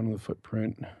enclosure, cut down on the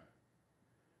footprint.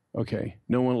 Okay,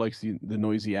 no one likes the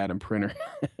noisy Atom printer.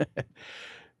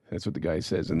 That's what the guy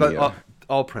says. But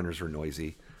all printers are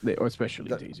noisy. Especially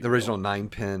Daisy. The original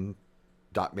 9-pin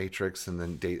dot matrix, and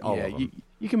then all of them.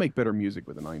 You can make better music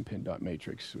with a 9-pin dot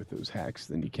matrix with those hacks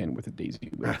than you can with a Daisy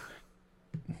wheel.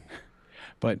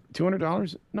 But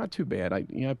 $200, not too bad. I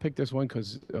picked this one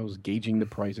because I was gauging the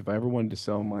price. If I ever wanted to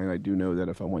sell mine, I do know that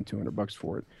if I want $200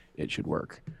 for it, it should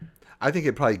work. I think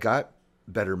it probably got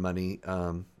better money,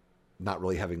 not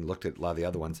really having looked at a lot of the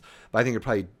other ones. But I think it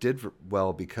probably did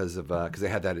well because they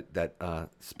had that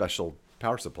special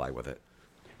power supply with it.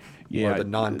 Yeah, or the the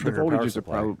non-printer power voltages are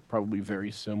supply. probably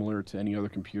very similar to any other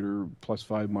computer,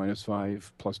 +5,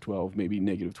 -5, +12, maybe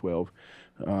 -12.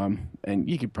 And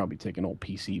you could probably take an old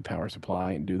PC power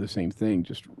supply and do the same thing,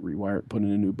 just rewire it, put it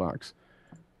in a new box.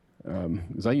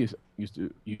 Because I used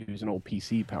to use an old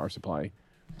PC power supply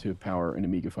to power an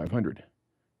Amiga 500.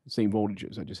 Same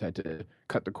voltages. I just had to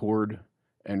cut the cord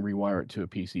and rewire it to a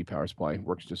PC power supply.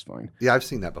 Works just fine. Yeah, I've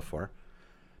seen that before.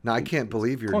 Now I can't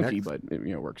believe your Clunky, next but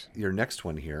it works. your next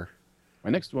one here. My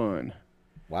next one.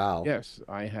 Wow. Yes,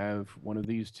 I have one of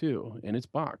these too in its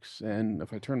box, and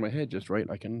if I turn my head just right,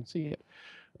 I can see it.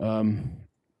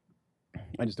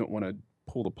 I just don't want to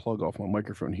pull the plug off my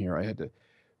microphone here. I had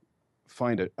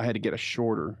to get a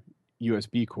shorter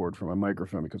USB cord for my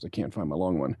microphone because I can't find my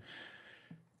long one.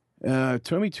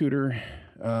 Tomy Tutor.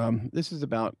 This is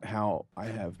about how I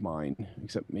have mine,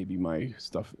 except maybe my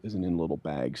stuff isn't in little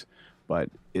bags, but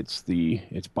it's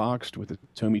boxed with a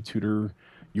Tomy Tutor,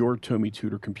 your Tomy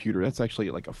Tutor computer. That's actually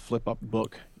like a flip up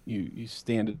book. You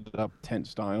stand it up tent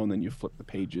style, and then you flip the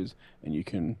pages, and you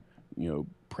can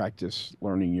practice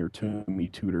learning your Tomy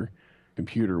Tutor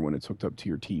computer when it's hooked up to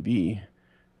your TV.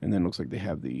 And then it looks like they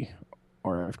have the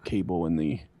RF cable and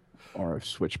the RF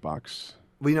switch box.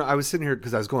 Well, I was sitting here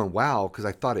because I was going, wow, because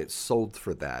I thought it sold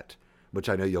for that, which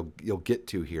I know you'll get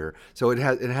to here. So it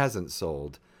hasn't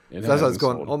sold. So as I was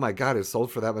going, oh my God, it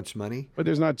sold for that much money. But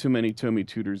there's not too many Tomy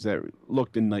Tutors that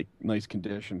looked in nice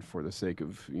condition for the sake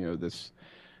of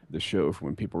the show for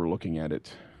when people were looking at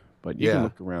it. But you can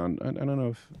look around. I don't know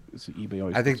if it's eBay.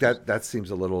 Always I think that seems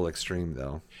a little extreme,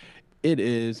 though. It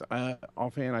is.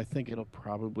 Offhand, I think it'll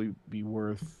probably be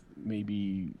worth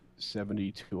maybe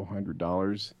 $70 to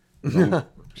 $100.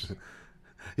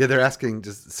 Yeah, they're asking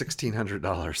just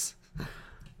 $1,600.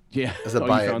 Yeah, as a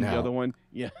buy you it found now. The other one.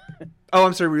 Yeah. Oh,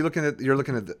 I'm sorry. You're looking at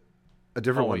a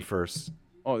different one first.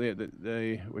 Oh, yeah.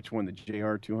 Which one? The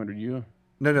JR200U?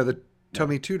 No, the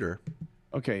Tomy Tutor.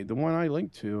 Okay, the one I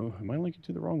linked to. Am I linking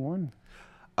to the wrong one?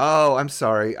 Oh, I'm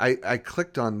sorry. I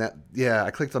clicked on that. Yeah,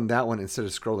 I clicked on that one instead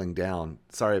of scrolling down.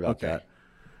 Sorry about that.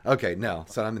 Okay, no.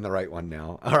 So I'm in the right one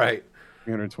now. All right.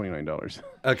 $329.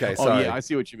 Okay, sorry. Oh, yeah, I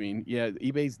see what you mean. Yeah,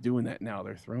 eBay's doing that now.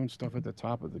 They're throwing stuff at the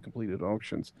top of the completed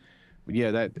auctions. But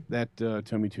yeah, that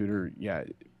Tomy Tutor,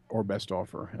 or best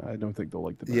offer. I don't think they'll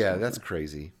like the best offer. That's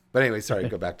crazy. But anyway, sorry,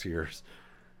 go back to yours.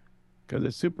 Because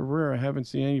it's super rare. I haven't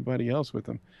seen anybody else with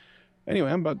them.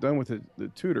 Anyway, I'm about done with the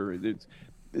Tutor.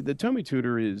 The Tomy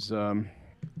Tutor is,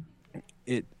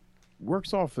 it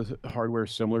works off of hardware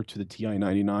similar to the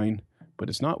TI-99, but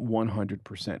it's not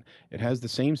 100%. It has the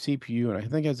same CPU, and I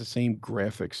think it has the same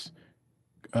graphics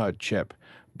chip,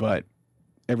 but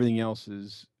everything else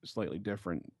is slightly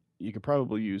different. You could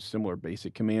probably use similar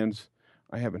basic commands.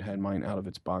 I haven't had mine out of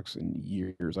its box in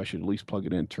years. I should at least plug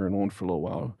it in, turn it on for a little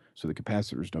while so the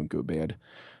capacitors don't go bad.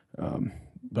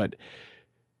 But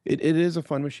it is a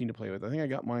fun machine to play with. I think I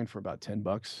got mine for about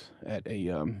 $10 at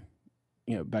a,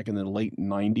 back in the late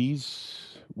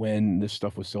 90s when this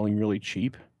stuff was selling really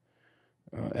cheap.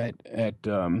 At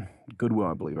Goodwill,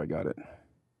 I believe I got it.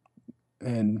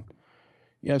 And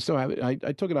yeah, I still have it.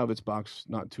 I took it out of its box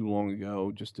not too long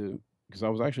ago because I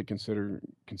was actually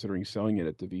considering selling it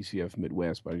at the VCF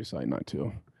Midwest, but I decided not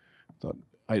to. Thought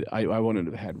I wanted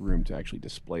to have room to actually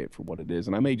display it for what it is,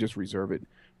 and I may just reserve it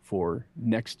for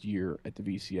next year at the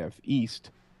VCF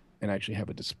East and actually have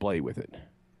a display with it.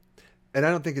 And I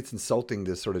don't think it's insulting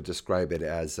to sort of describe it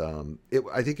as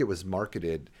I think it was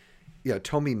marketed.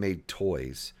 Tomy made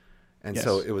toys, and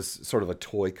so it was sort of a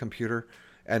toy computer.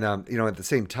 And at the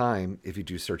same time, if you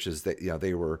do searches, that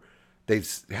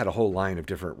they've had a whole line of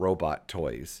different robot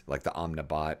toys, like the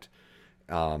Omnibot,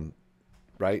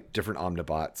 right? Different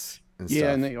Omnibots and stuff.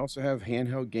 Yeah, and they also have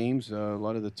handheld games. A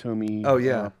lot of the Tomy. Oh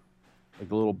yeah, like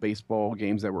the little baseball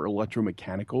games that were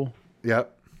electromechanical.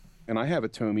 Yep. And I have a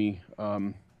Tomy.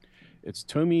 It's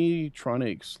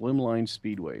Tomy-tronic Slimline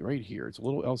Speedway right here. It's a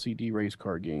little LCD race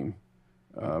car game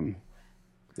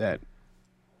that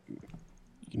you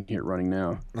can hear it running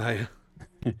now.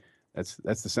 That's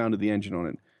the sound of the engine on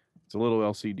it. It's a little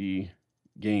LCD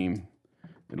game.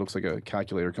 It looks like a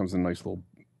calculator. Comes in a nice little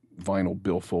vinyl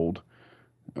billfold.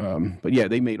 But yeah,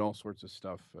 they made all sorts of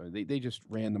stuff. They just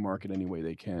ran the market any way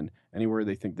they can. Anywhere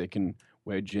they think they can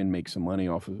wedge in, make some money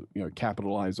off of,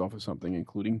 capitalize off of something,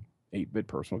 including 8-bit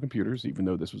personal computers, even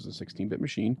though this was a 16-bit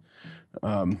machine.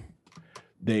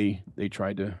 They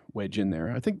tried to wedge in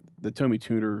there. I think the Tomy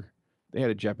Tutor, they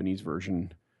had a Japanese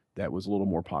version that was a little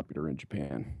more popular in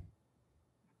Japan.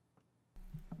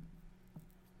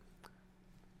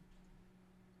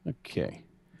 Okay.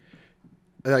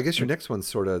 I guess your next one's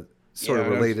sort of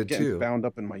related too. Bound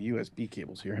up in my USB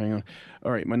cables here. Hang on.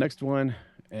 All right, my next one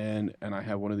and I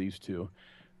have one of these too,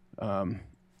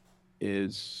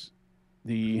 is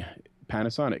the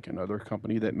Panasonic, another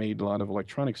company that made a lot of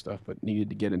electronic stuff, but needed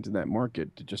to get into that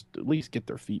market to just at least get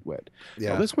their feet wet.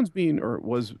 Yeah. Now, this was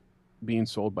being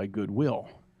sold by Goodwill.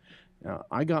 Now,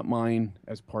 I got mine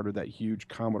as part of that huge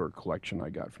Commodore collection I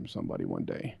got from somebody one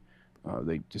day.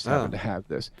 They just happened to have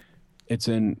this. It's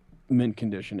in mint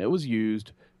condition. It was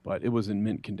used, but it was in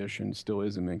mint condition. Still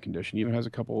is in mint condition. Even has a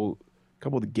couple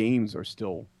of the games are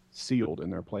still sealed in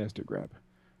their plastic wrap.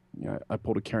 Yeah, I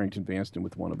pulled a Carrington Vanston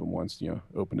with one of them once.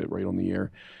 Opened it right on the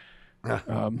air.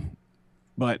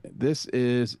 But this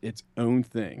is its own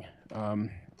thing.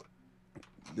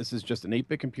 This is just an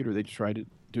 8-bit computer. They tried to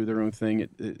do their own thing.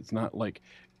 It's not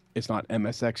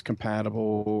MSX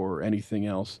compatible or anything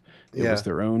else. It was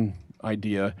their own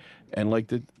idea. And like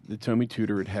the Tomy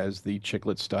Tutor, it has the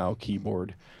chiclet style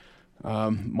keyboard.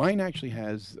 Mine actually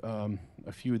has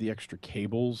a few of the extra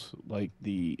cables, like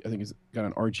I think it's got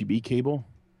an RGB cable.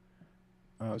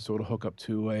 So it'll hook up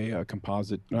to a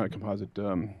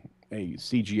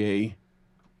CGA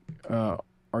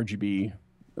RGB,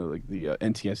 like the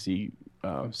NTSC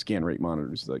scan rate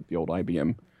monitors, like the old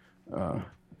IBM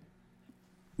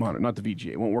monitor, not the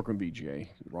VGA. It won't work on VGA,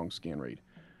 wrong scan rate.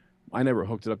 I never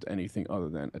hooked it up to anything other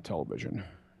than a television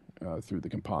through the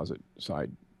composite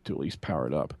side to at least power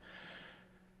it up.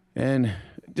 And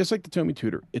just like the Tomy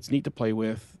Tutor, it's neat to play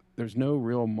with. There's no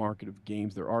real market of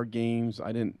games. There are games.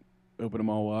 I didn't open them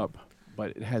all up, but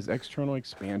it has external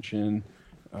expansion.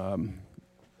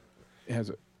 It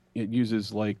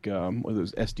uses like one of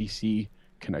those SDC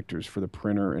connectors for the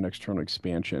printer and external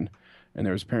expansion. And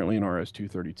there's apparently an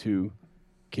RS-232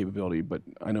 capability, but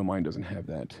I know mine doesn't have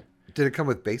that. Did it come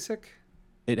with BASIC?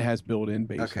 It has built-in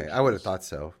BASIC. Okay, I would have thought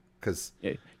so. Because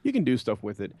you can do stuff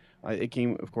with it. It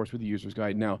came, of course, with the user's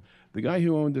guide. Now, the guy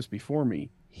who owned this before me,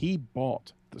 he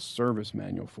bought the service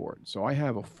manual for it. So I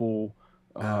have a full,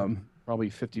 probably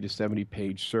 50 to 70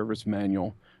 page service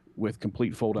manual with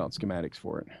complete fold-out schematics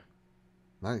for it.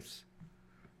 Nice.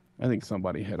 I think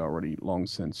somebody had already long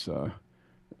since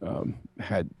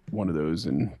had one of those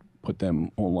and put them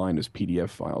online as PDF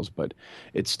files, but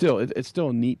it's still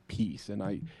a neat piece,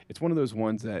 and it's one of those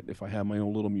ones that if I had my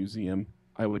own little museum,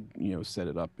 I would set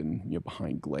it up in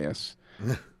behind glass.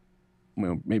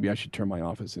 Maybe I should turn my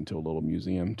office into a little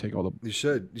museum. Take all the you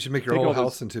should make your whole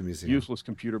house into a museum. Useless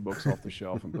computer books off the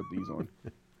shelf and put these on.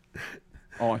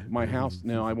 Oh, my house.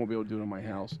 No, I won't be able to do it in my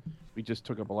house. We just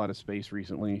took up a lot of space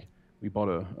recently. We bought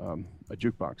a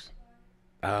jukebox.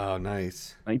 Oh,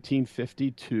 nice.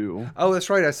 1952. Oh, that's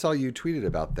right. I saw you tweeted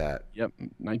about that. Yep,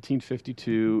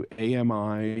 1952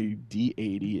 AMI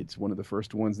D80. It's one of the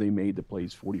first ones they made that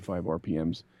plays 45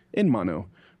 RPMs in mono.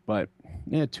 But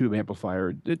tube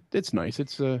amplifier. It's nice.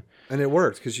 And it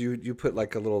worked because you put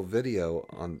like a little video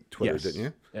on Twitter, yes, didn't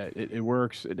you? Yeah, it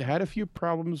works. It had a few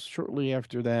problems shortly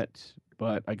after that,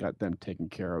 but I got them taken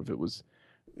care of. It was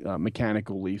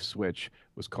mechanical leaf switch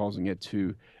was causing it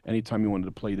to, anytime you wanted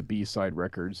to play the B-side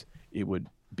records, it would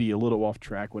be a little off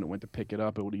track. When it went to pick it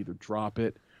up, it would either drop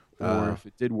it, or if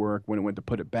it did work, when it went to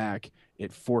put it back,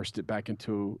 it forced it back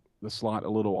into the slot a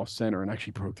little off center and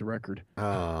actually broke the record.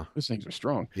 Those things are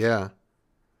strong. Yeah,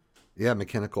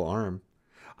 mechanical arm.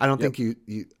 I don't think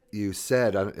you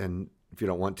said, and if you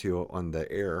don't want to on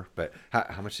the air, but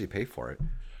how much did you pay for it?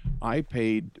 I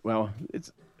paid, well,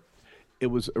 it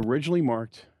was originally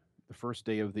marked the first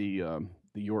day of the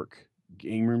York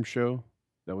Game Room show.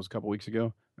 That was a couple weeks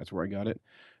ago. That's where I got it.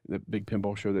 The big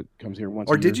pinball show that comes here once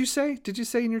a year. Or did you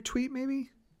say in your tweet maybe?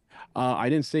 I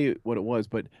didn't say what it was,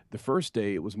 but the first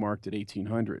day it was marked at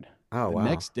 1,800. Oh, wow. The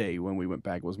next day when we went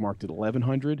back, it was marked at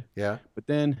 1,100. Yeah. But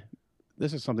then,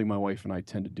 this is something my wife and I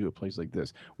tend to do at places like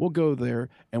this. We'll go there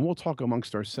and we'll talk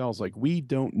amongst ourselves like we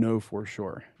don't know for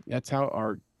sure. That's how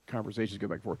our conversations go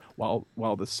back and forth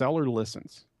while the seller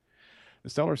listens. The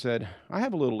seller said, I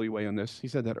have a little leeway on this. He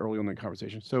said that early on in the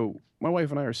conversation. So my wife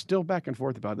and I are still back and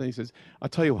forth about it. And he says, I'll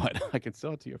tell you what, I can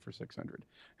sell it to you for 600.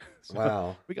 So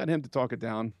wow. We got him to talk it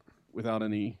down without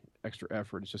any extra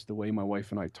effort. It's just the way my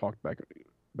wife and I talked back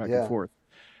and forth.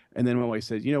 And then my wife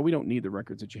says, we don't need the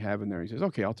records that you have in there. He says,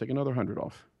 okay, I'll take another 100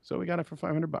 off. So we got it for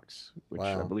 $500, which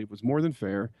I believe was more than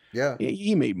fair. Yeah.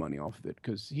 He made money off of it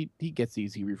because he gets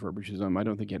these, he refurbishes them. I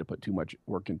don't think he had to put too much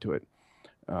work into it.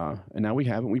 And now we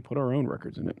haven't. We put our own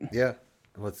records in it. Yeah.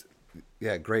 Well,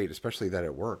 great, especially that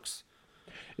it works.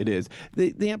 It is.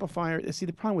 The amplifier, see,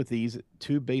 the problem with these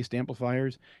tube-based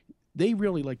amplifiers, they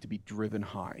really like to be driven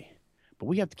high. But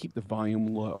we have to keep the volume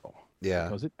low. Yeah.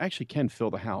 Because it actually can fill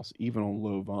the house even on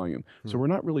low volume. So we're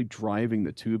not really driving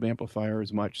the tube amplifier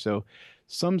as much. So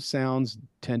some sounds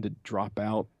tend to drop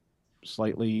out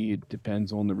slightly. It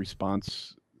depends on the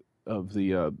response of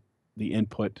the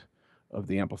input of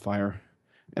the amplifier,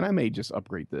 and I may just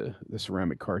upgrade the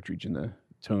ceramic cartridge in the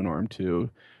tone arm too.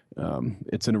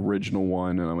 It's an original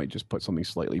one, and I might just put something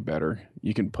slightly better.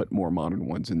 You can put more modern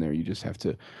ones in there. You just have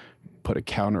to put a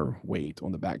counterweight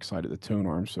on the back side of the tone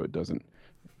arm so it doesn't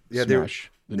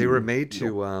smash. They were made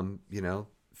to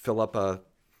fill up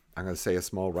I'm going to say a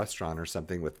small restaurant or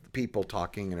something with people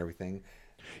talking and everything.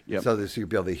 Yep. So that you'll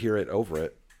be able to hear it over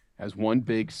it. Has one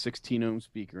big 16 ohm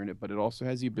speaker in it, but it also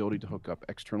has the ability to hook up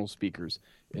external speakers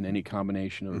in any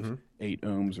combination of 8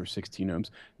 ohms or 16 ohms.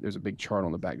 There's a big chart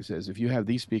on the back that says if you have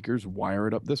these speakers, wire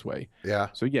it up this way. Yeah.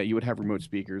 So yeah, you would have remote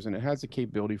speakers, and it has the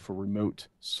capability for remote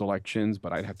selections,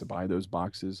 but I'd have to buy those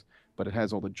boxes. But it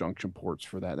has all the junction ports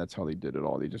for that. That's how they did it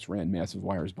all. They just ran massive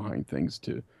wires behind things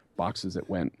to boxes that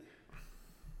went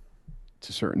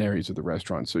to certain areas of the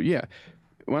restaurant. So yeah,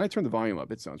 when I turn the volume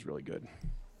up, it sounds really good.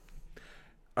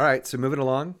 All right, so moving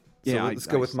along. So yeah, let's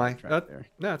go with my. No,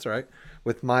 that's all right.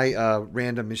 With my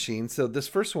random machine. So this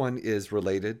first one is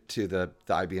related to the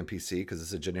IBM PC because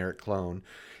it's a generic clone.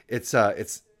 It's a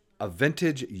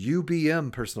vintage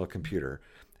UBM personal computer,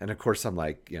 and of course I'm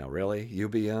like, really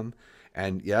UBM?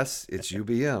 And yes, it's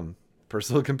UBM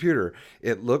personal computer.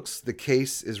 The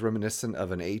case is reminiscent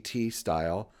of an AT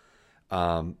style.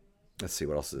 Let's see,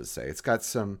 what else does it say?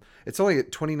 It's only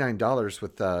at $29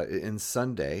 with in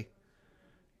Sunday,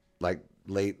 like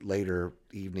later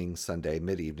evening Sunday,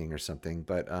 mid-evening or something.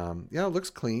 But it looks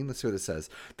clean. Let's see what it says.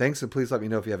 Thanks, and please let me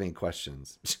know if you have any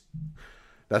questions.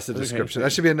 That's the description.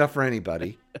 That should be enough for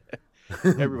anybody.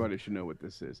 Everybody should know what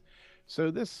this is. So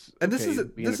this is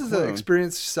an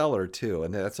experienced seller too,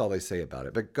 and that's all they say about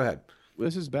it. But go ahead.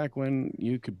 This is back when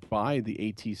you could buy the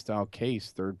AT style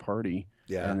case, third party,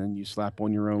 and then you slap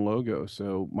on your own logo.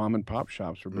 So mom and pop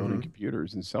shops were building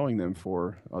computers and selling them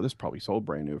for this probably sold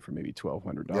brand new for maybe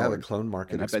 $1,200. Yeah, the clone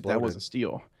market and I exploded. bet that was a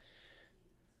steal.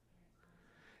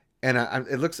 And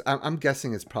I'm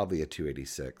guessing it's probably a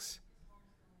 286.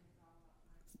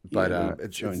 But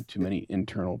it's showing too many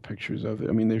internal pictures of it.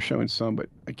 I mean, they're showing some, but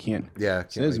I can't. Yeah,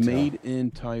 it says made in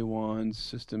Taiwan,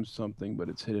 system something, but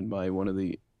it's hidden by one of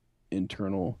the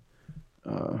internal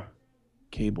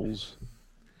cables.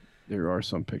 There are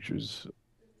some pictures.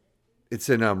 It's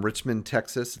in Richmond,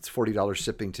 Texas. It's $40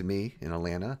 shipping to me in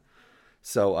Atlanta.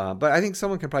 So, but I think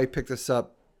someone can probably pick this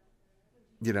up,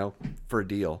 for a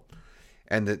deal.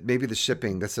 And maybe the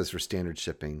shipping, this says for standard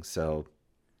shipping. So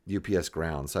UPS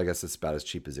ground. So I guess it's about as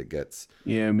cheap as it gets.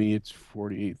 Yeah, I mean, it's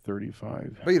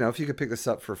 $48.35. But, if you could pick this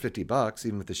up for $50,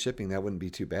 even with the shipping, that wouldn't be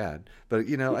too bad. But, I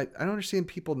don't understand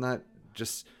people not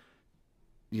just,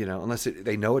 unless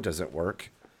they know it doesn't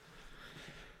work.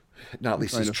 Not at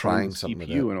least just trying something with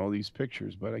it. CPU and all these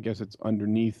pictures, but I guess it's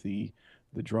underneath the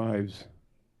drives.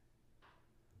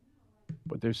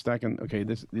 But they're stacking. Okay,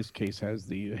 this case has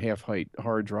the half height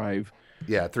hard drive.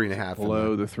 Yeah, 3.5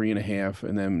 below the 3.5,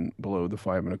 and then below the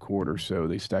 5.25. So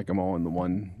they stack them all in the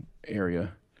one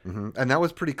area. Mm-hmm. And that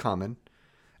was pretty common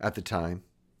at the time.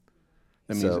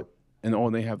 That means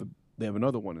they have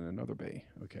another one in another bay.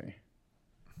 Okay.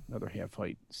 Another half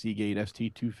height Seagate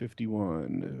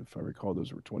ST251. If I recall,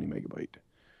 those were 20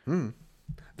 megabyte.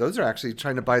 Those are actually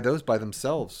trying to buy those by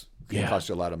themselves. It can cost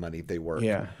you a lot of money if they work.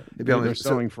 Yeah. They're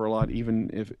selling for a lot, even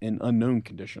if in unknown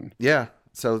condition. Yeah.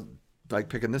 So, like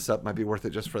picking this up might be worth it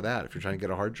just for that if you're trying to get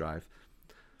a hard drive.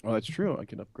 Oh, that's true. I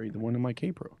can upgrade the one in my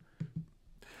K-Pro.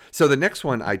 So the next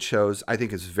one I chose, I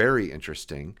think is very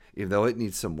interesting, even though it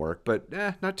needs some work, but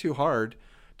not too hard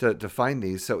to find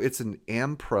these. So it's an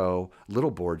AmPro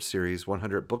Little Board Series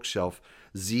 100 bookshelf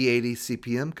Z80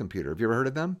 CPM computer. Have you ever heard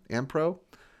of them? AmPro?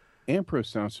 AmPro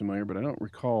sounds familiar, but I don't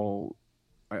recall.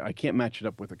 I can't match it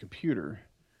up with a computer.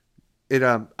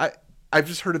 I've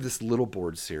just heard of this Little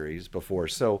Board series before.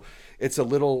 So it's a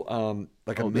little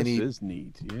a mini. This is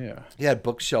neat. Yeah. Yeah,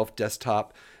 bookshelf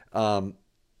desktop.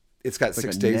 It's got 6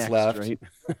 like days left. Right?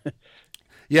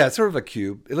 Yeah, it's sort of a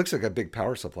cube. It looks like a big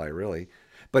power supply, really.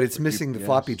 But it's missing the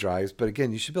floppy drives. But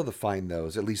again, you should be able to find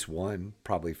those, at least one,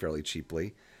 probably fairly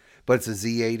cheaply. But it's a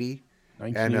Z80.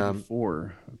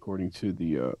 1984, according to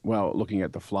the, looking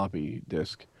at the floppy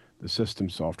disk, the system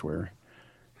software.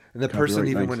 And the person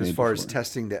even went as far as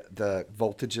testing the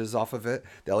voltages off of it.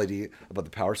 The LED above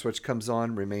the power switch comes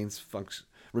on, remaining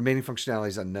functionality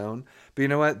is unknown. But you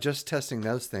know what? Just testing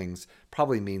those things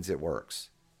probably means it works.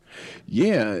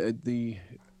 Yeah.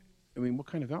 What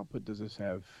kind of output does this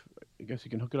have? I guess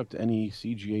you can hook it up to any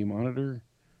CGA monitor.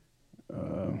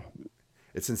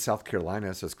 It's in South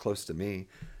Carolina, so it's close to me.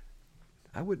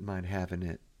 I wouldn't mind having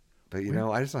it. But,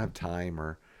 I just don't have time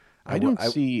or... I don't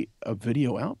see a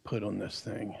video output on this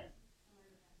thing.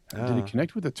 Did it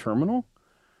connect with a terminal?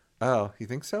 Oh, you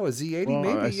think so? A Z80 Well,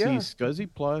 I maybe? see Yeah. SCSI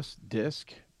Plus,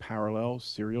 disk, parallel,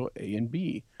 serial A and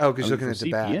B. Oh, I because you're mean, looking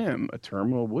for at the back. CPM, a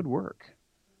terminal would work.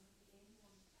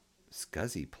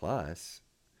 SCSI Plus.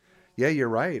 Yeah, you're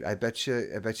right. I bet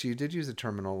you. I bet you did use a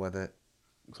terminal with it.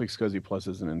 Looks like SCSI Plus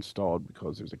isn't installed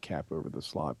because there's a cap over the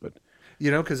slot, but You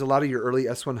know, because a lot of your early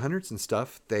S100s and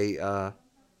stuff, they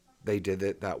did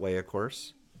it that way. Of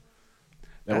course.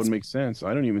 that would That's make sense.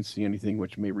 I don't even see anything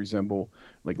which may resemble,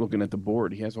 like looking at the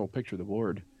board. He has a whole picture of the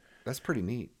board. that's pretty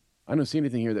neat. I don't see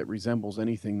anything here that resembles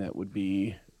anything that would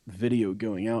be video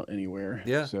going out anywhere.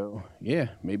 Yeah. So yeah,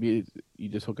 maybe you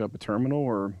just hook up a terminal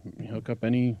or you hook up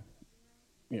any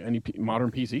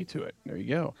modern PC to it. There you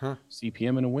go. Huh.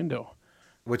 CPM in a window.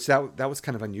 Which that was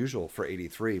kind of unusual for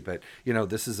 83, but you know,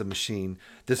 this is a machine.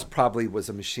 This probably was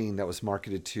a machine that was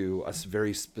marketed to a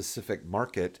very specific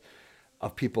market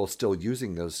of people still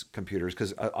using those computers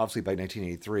because obviously by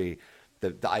 1983,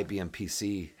 the IBM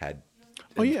PC had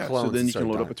Oh yeah. So clones then you can started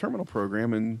load up dying. a terminal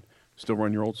program and still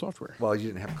run your old software. Well, you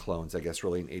didn't have clones, I guess,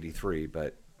 really in 83,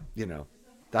 but you know,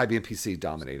 the IBM PC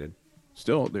dominated.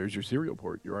 Still, there's your serial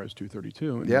port, your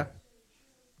RS-232. And Yeah.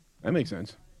 that makes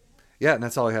sense. Yeah, and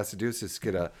that's all he has to do is just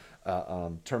get a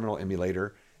terminal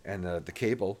emulator and the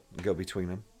cable and go between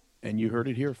them. And you heard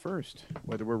it here first,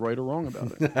 whether we're right or wrong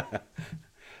about it.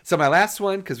 So my last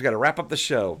one, because we got to wrap up the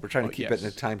show. We're trying to keep it in a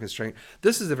yes. time constraint.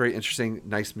 This is a very interesting,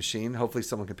 nice machine. Hopefully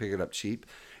someone can pick it up cheap.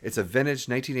 It's a vintage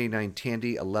 1989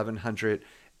 Tandy 1100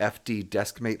 FD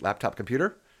DeskMate laptop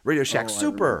computer. Radio Shack Oh, I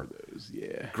Super. remember those,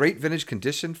 yeah. Great vintage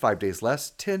condition, 5 days less,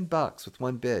 $10 with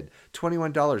one bid,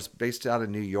 $21 based out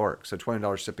of New York, so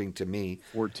 $20 shipping to me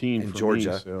 14 in for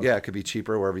Georgia. me, so. Yeah, it could be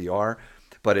cheaper wherever you are,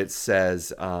 but it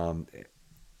says,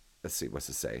 let's see, what's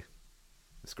it say?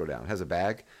 Let's go down. It has a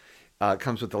bag. It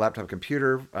comes with the laptop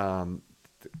computer.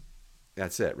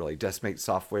 That's it, really. DeskMate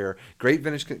software. Great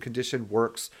vintage condition,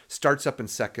 works, starts up in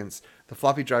seconds. The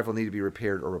floppy drive will need to be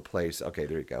repaired or replaced. Okay,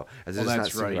 there you go. As it Well, does not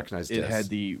that's seem to right. recognize It disk. had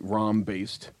the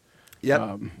ROM-based. Yep,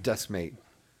 DeskMate.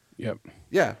 Yep.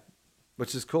 Yeah,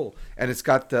 which is cool. And it's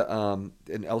got the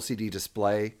an LCD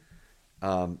display.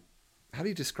 How do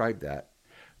you describe that?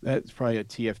 That's probably a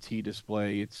TFT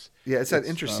display. It's that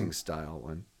interesting style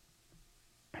one.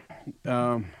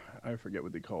 I forget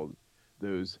what they called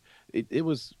those.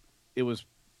 It was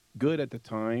good at the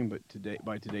time, but today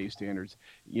by today's standards,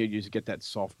 you just get that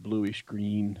soft bluish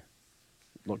green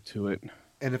look to it.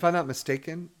 And if I'm not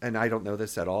mistaken, and I don't know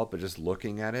this at all, but just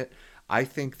looking at it, I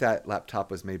think that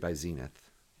laptop was made by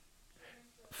Zenith.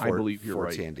 I believe you're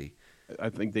right. Tandy. I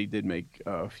think they did make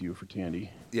a few for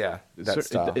Tandy. Yeah, that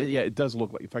style. It does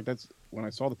look like. In fact, that's when I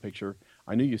saw the picture.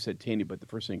 I knew you said Tandy, but the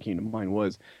first thing that came to mind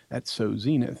was that's so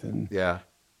Zenith. And Yeah.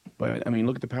 but I mean,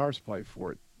 look at the power supply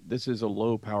for it. This is a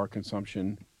low power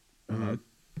consumption,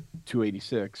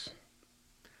 286.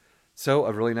 So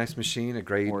a really nice machine, a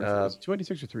great Or is it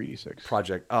 286 or 386?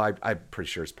 project. Oh, I'm pretty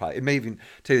sure it's probably. It may even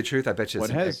tell you the truth. I bet you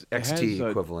it's Well, an XT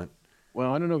equivalent.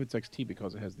 Well, I don't know if it's XT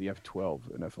because it has the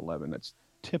F12 and F11. That's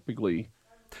typically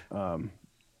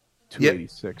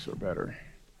 286 or better.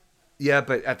 Yeah,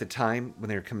 but at the time when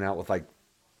they were coming out with like,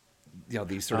 you know,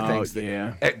 these sort of things,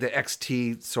 yeah. the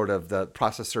XT sort of the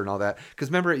processor and all that. Because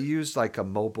remember, it used like a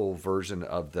mobile version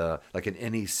of like an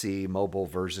NEC mobile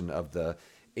version of the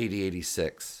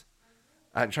 8086.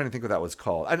 I'm trying to think what that was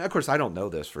called. And of course, I don't know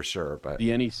this for sure, but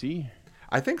The NEC?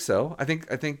 I think so. I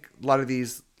think a lot of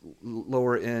these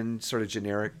lower end sort of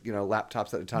generic, you know,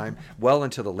 laptops at the time, well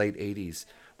into the late 80s,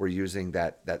 were using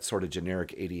that sort of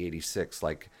generic 8086,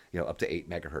 like, you know, up to 8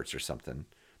 megahertz or something,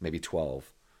 maybe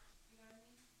 12.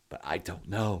 But I don't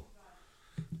know.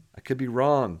 I could be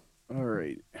wrong. All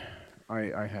right.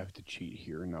 I have to cheat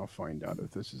here and I'll find out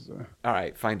if this is a. All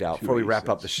right, find out before we wrap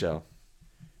up the 286. show.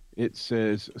 It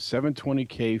says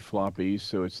 720K floppy,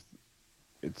 so it's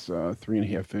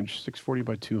 3.5 inch, 640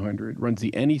 by 200. Runs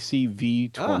the NEC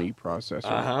V20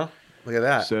 processor. Look at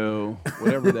that. So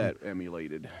whatever that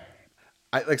emulated.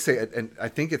 I like to say, and I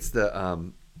think it's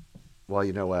the well,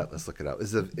 you know what? Let's look it up.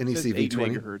 Is the NEC It says 8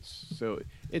 V20? megahertz, so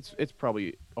it's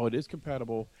probably it is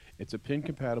compatible. It's a pin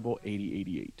compatible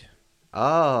 8088.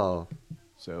 Oh,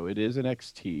 So it is an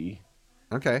XT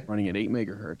okay. running at 8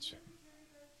 megahertz.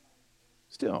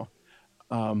 Still,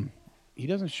 he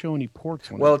doesn't show any ports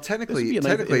on it. Well, This would technically, be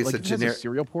technically, like it's a if it has generic.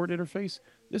 serial port interface.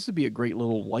 This would be a great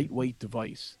little lightweight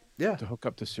device. Yeah. To hook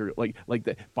up to serial, like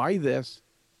that. Buy this,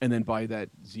 and then buy that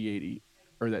Z80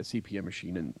 or that CPM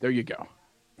machine, and there you go.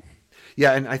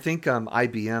 Yeah, and I think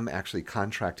IBM actually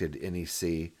contracted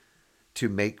NEC to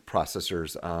make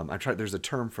processors. There's a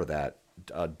term for that,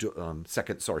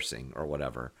 second sourcing or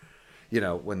whatever. You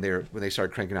know, when they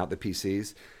started cranking out the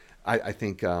PCs, I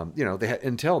think they had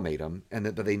Intel made them, and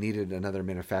that they needed another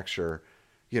manufacturer,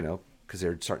 because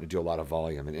they're starting to do a lot of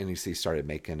volume, and NEC started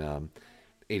making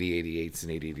 8088s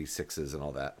and 8086s and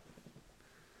all that.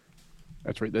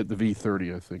 That's right. The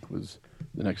V30, I think, was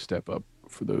the next step up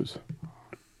for those.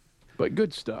 But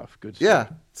good stuff. Good stuff. Yeah.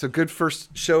 So good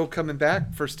first show coming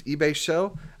back. First eBay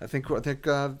show. I think it's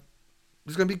going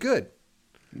to be good.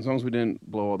 As long as we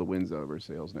didn't blow all the winds out of our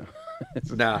sails now.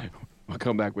 Nah. We'll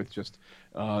come back with just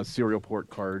serial port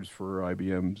cards for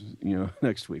IBMs.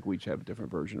 Next week we each have a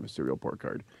different version of a serial port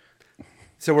card.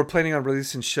 So we're planning on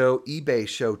releasing eBay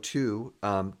Show 2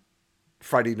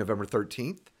 Friday, November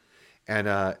 13th.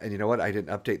 And you know what? I didn't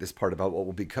update this part about what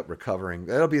we'll be recovering.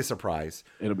 That'll be a surprise.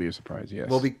 It'll be a surprise, yes.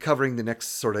 We'll be covering the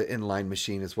next sort of inline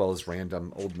machine as well as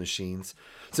random old machines.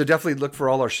 So definitely look for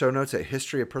all our show notes at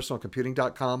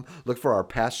historyofpersonalcomputing.com. Look for our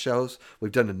past shows.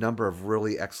 We've done a number of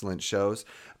really excellent shows.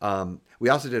 We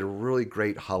also did a really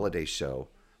great holiday show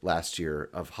last year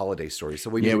of holiday stories. So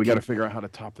we got to figure out how to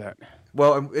top that.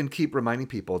 Well, and keep reminding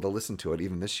people to listen to it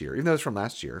even this year, even though it's from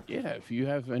last year. Yeah, if you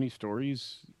have any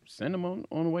stories, send them on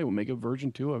the way. We'll make a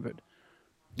version 2 of it.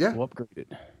 Yeah. We'll upgrade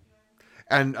it.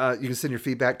 And you can send your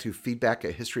feedback to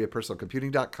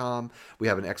feedback@historyofpersonalcomputing.com. We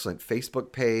have an excellent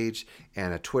Facebook page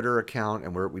and a Twitter account,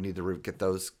 and we need to get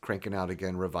those cranking out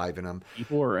again, reviving them.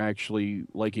 People are actually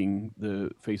liking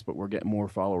the Facebook. We're getting more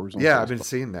followers on Facebook. Facebook. I've been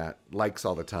seeing that. Likes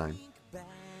all the time.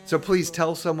 So please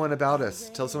tell someone about us.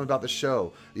 Tell someone about the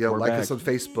show. Like us on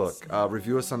Facebook.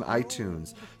 Review us on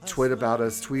iTunes. Tweet about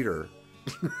us. Twitter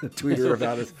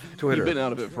about us. Twitter. You've been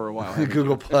out of it for a while.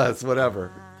 Google Plus,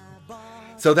 whatever.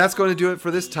 So that's going to do it for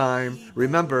this time.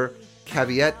 Remember,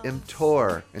 caveat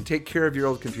emptor, and take care of your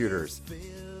old computers.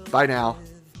 Bye now.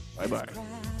 Bye-bye.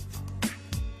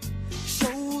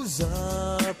 Shows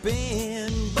up in